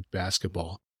coaches college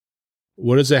basketball?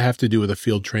 What does that have to do with a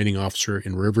field training officer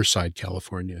in Riverside,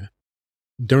 California?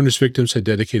 Dorner's victims had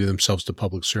dedicated themselves to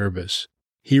public service.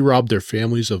 He robbed their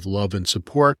families of love and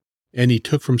support, and he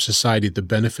took from society the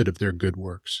benefit of their good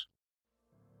works.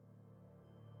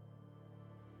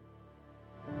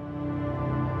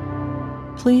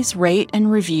 Please rate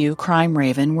and review Crime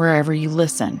Raven wherever you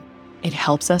listen. It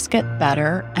helps us get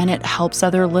better, and it helps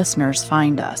other listeners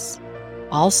find us.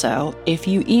 Also, if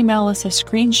you email us a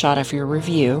screenshot of your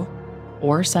review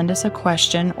or send us a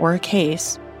question or a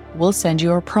case, we'll send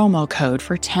you a promo code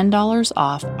for $10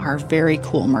 off our very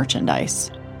cool merchandise.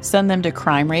 Send them to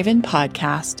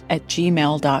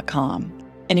crimeravenpodcast@gmail.com.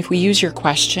 And if we use your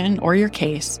question or your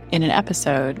case in an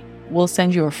episode, we'll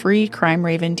send you a free Crime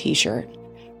Raven t-shirt.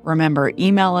 Remember,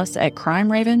 email us at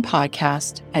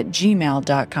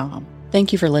crimeravenpodcast@gmail.com.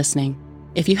 Thank you for listening.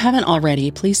 If you haven't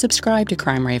already, please subscribe to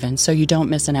Crime Raven so you don't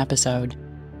miss an episode.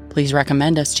 Please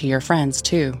recommend us to your friends,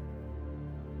 too.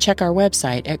 Check our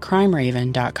website at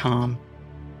crimeraven.com.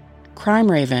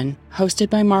 Crime Raven, hosted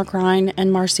by Mark Ryan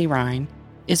and Marcy Ryan,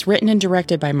 is written and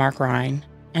directed by Mark Ryan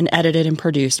and edited and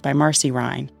produced by Marcy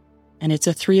Ryan, and it's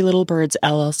a Three Little Birds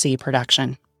LLC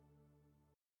production.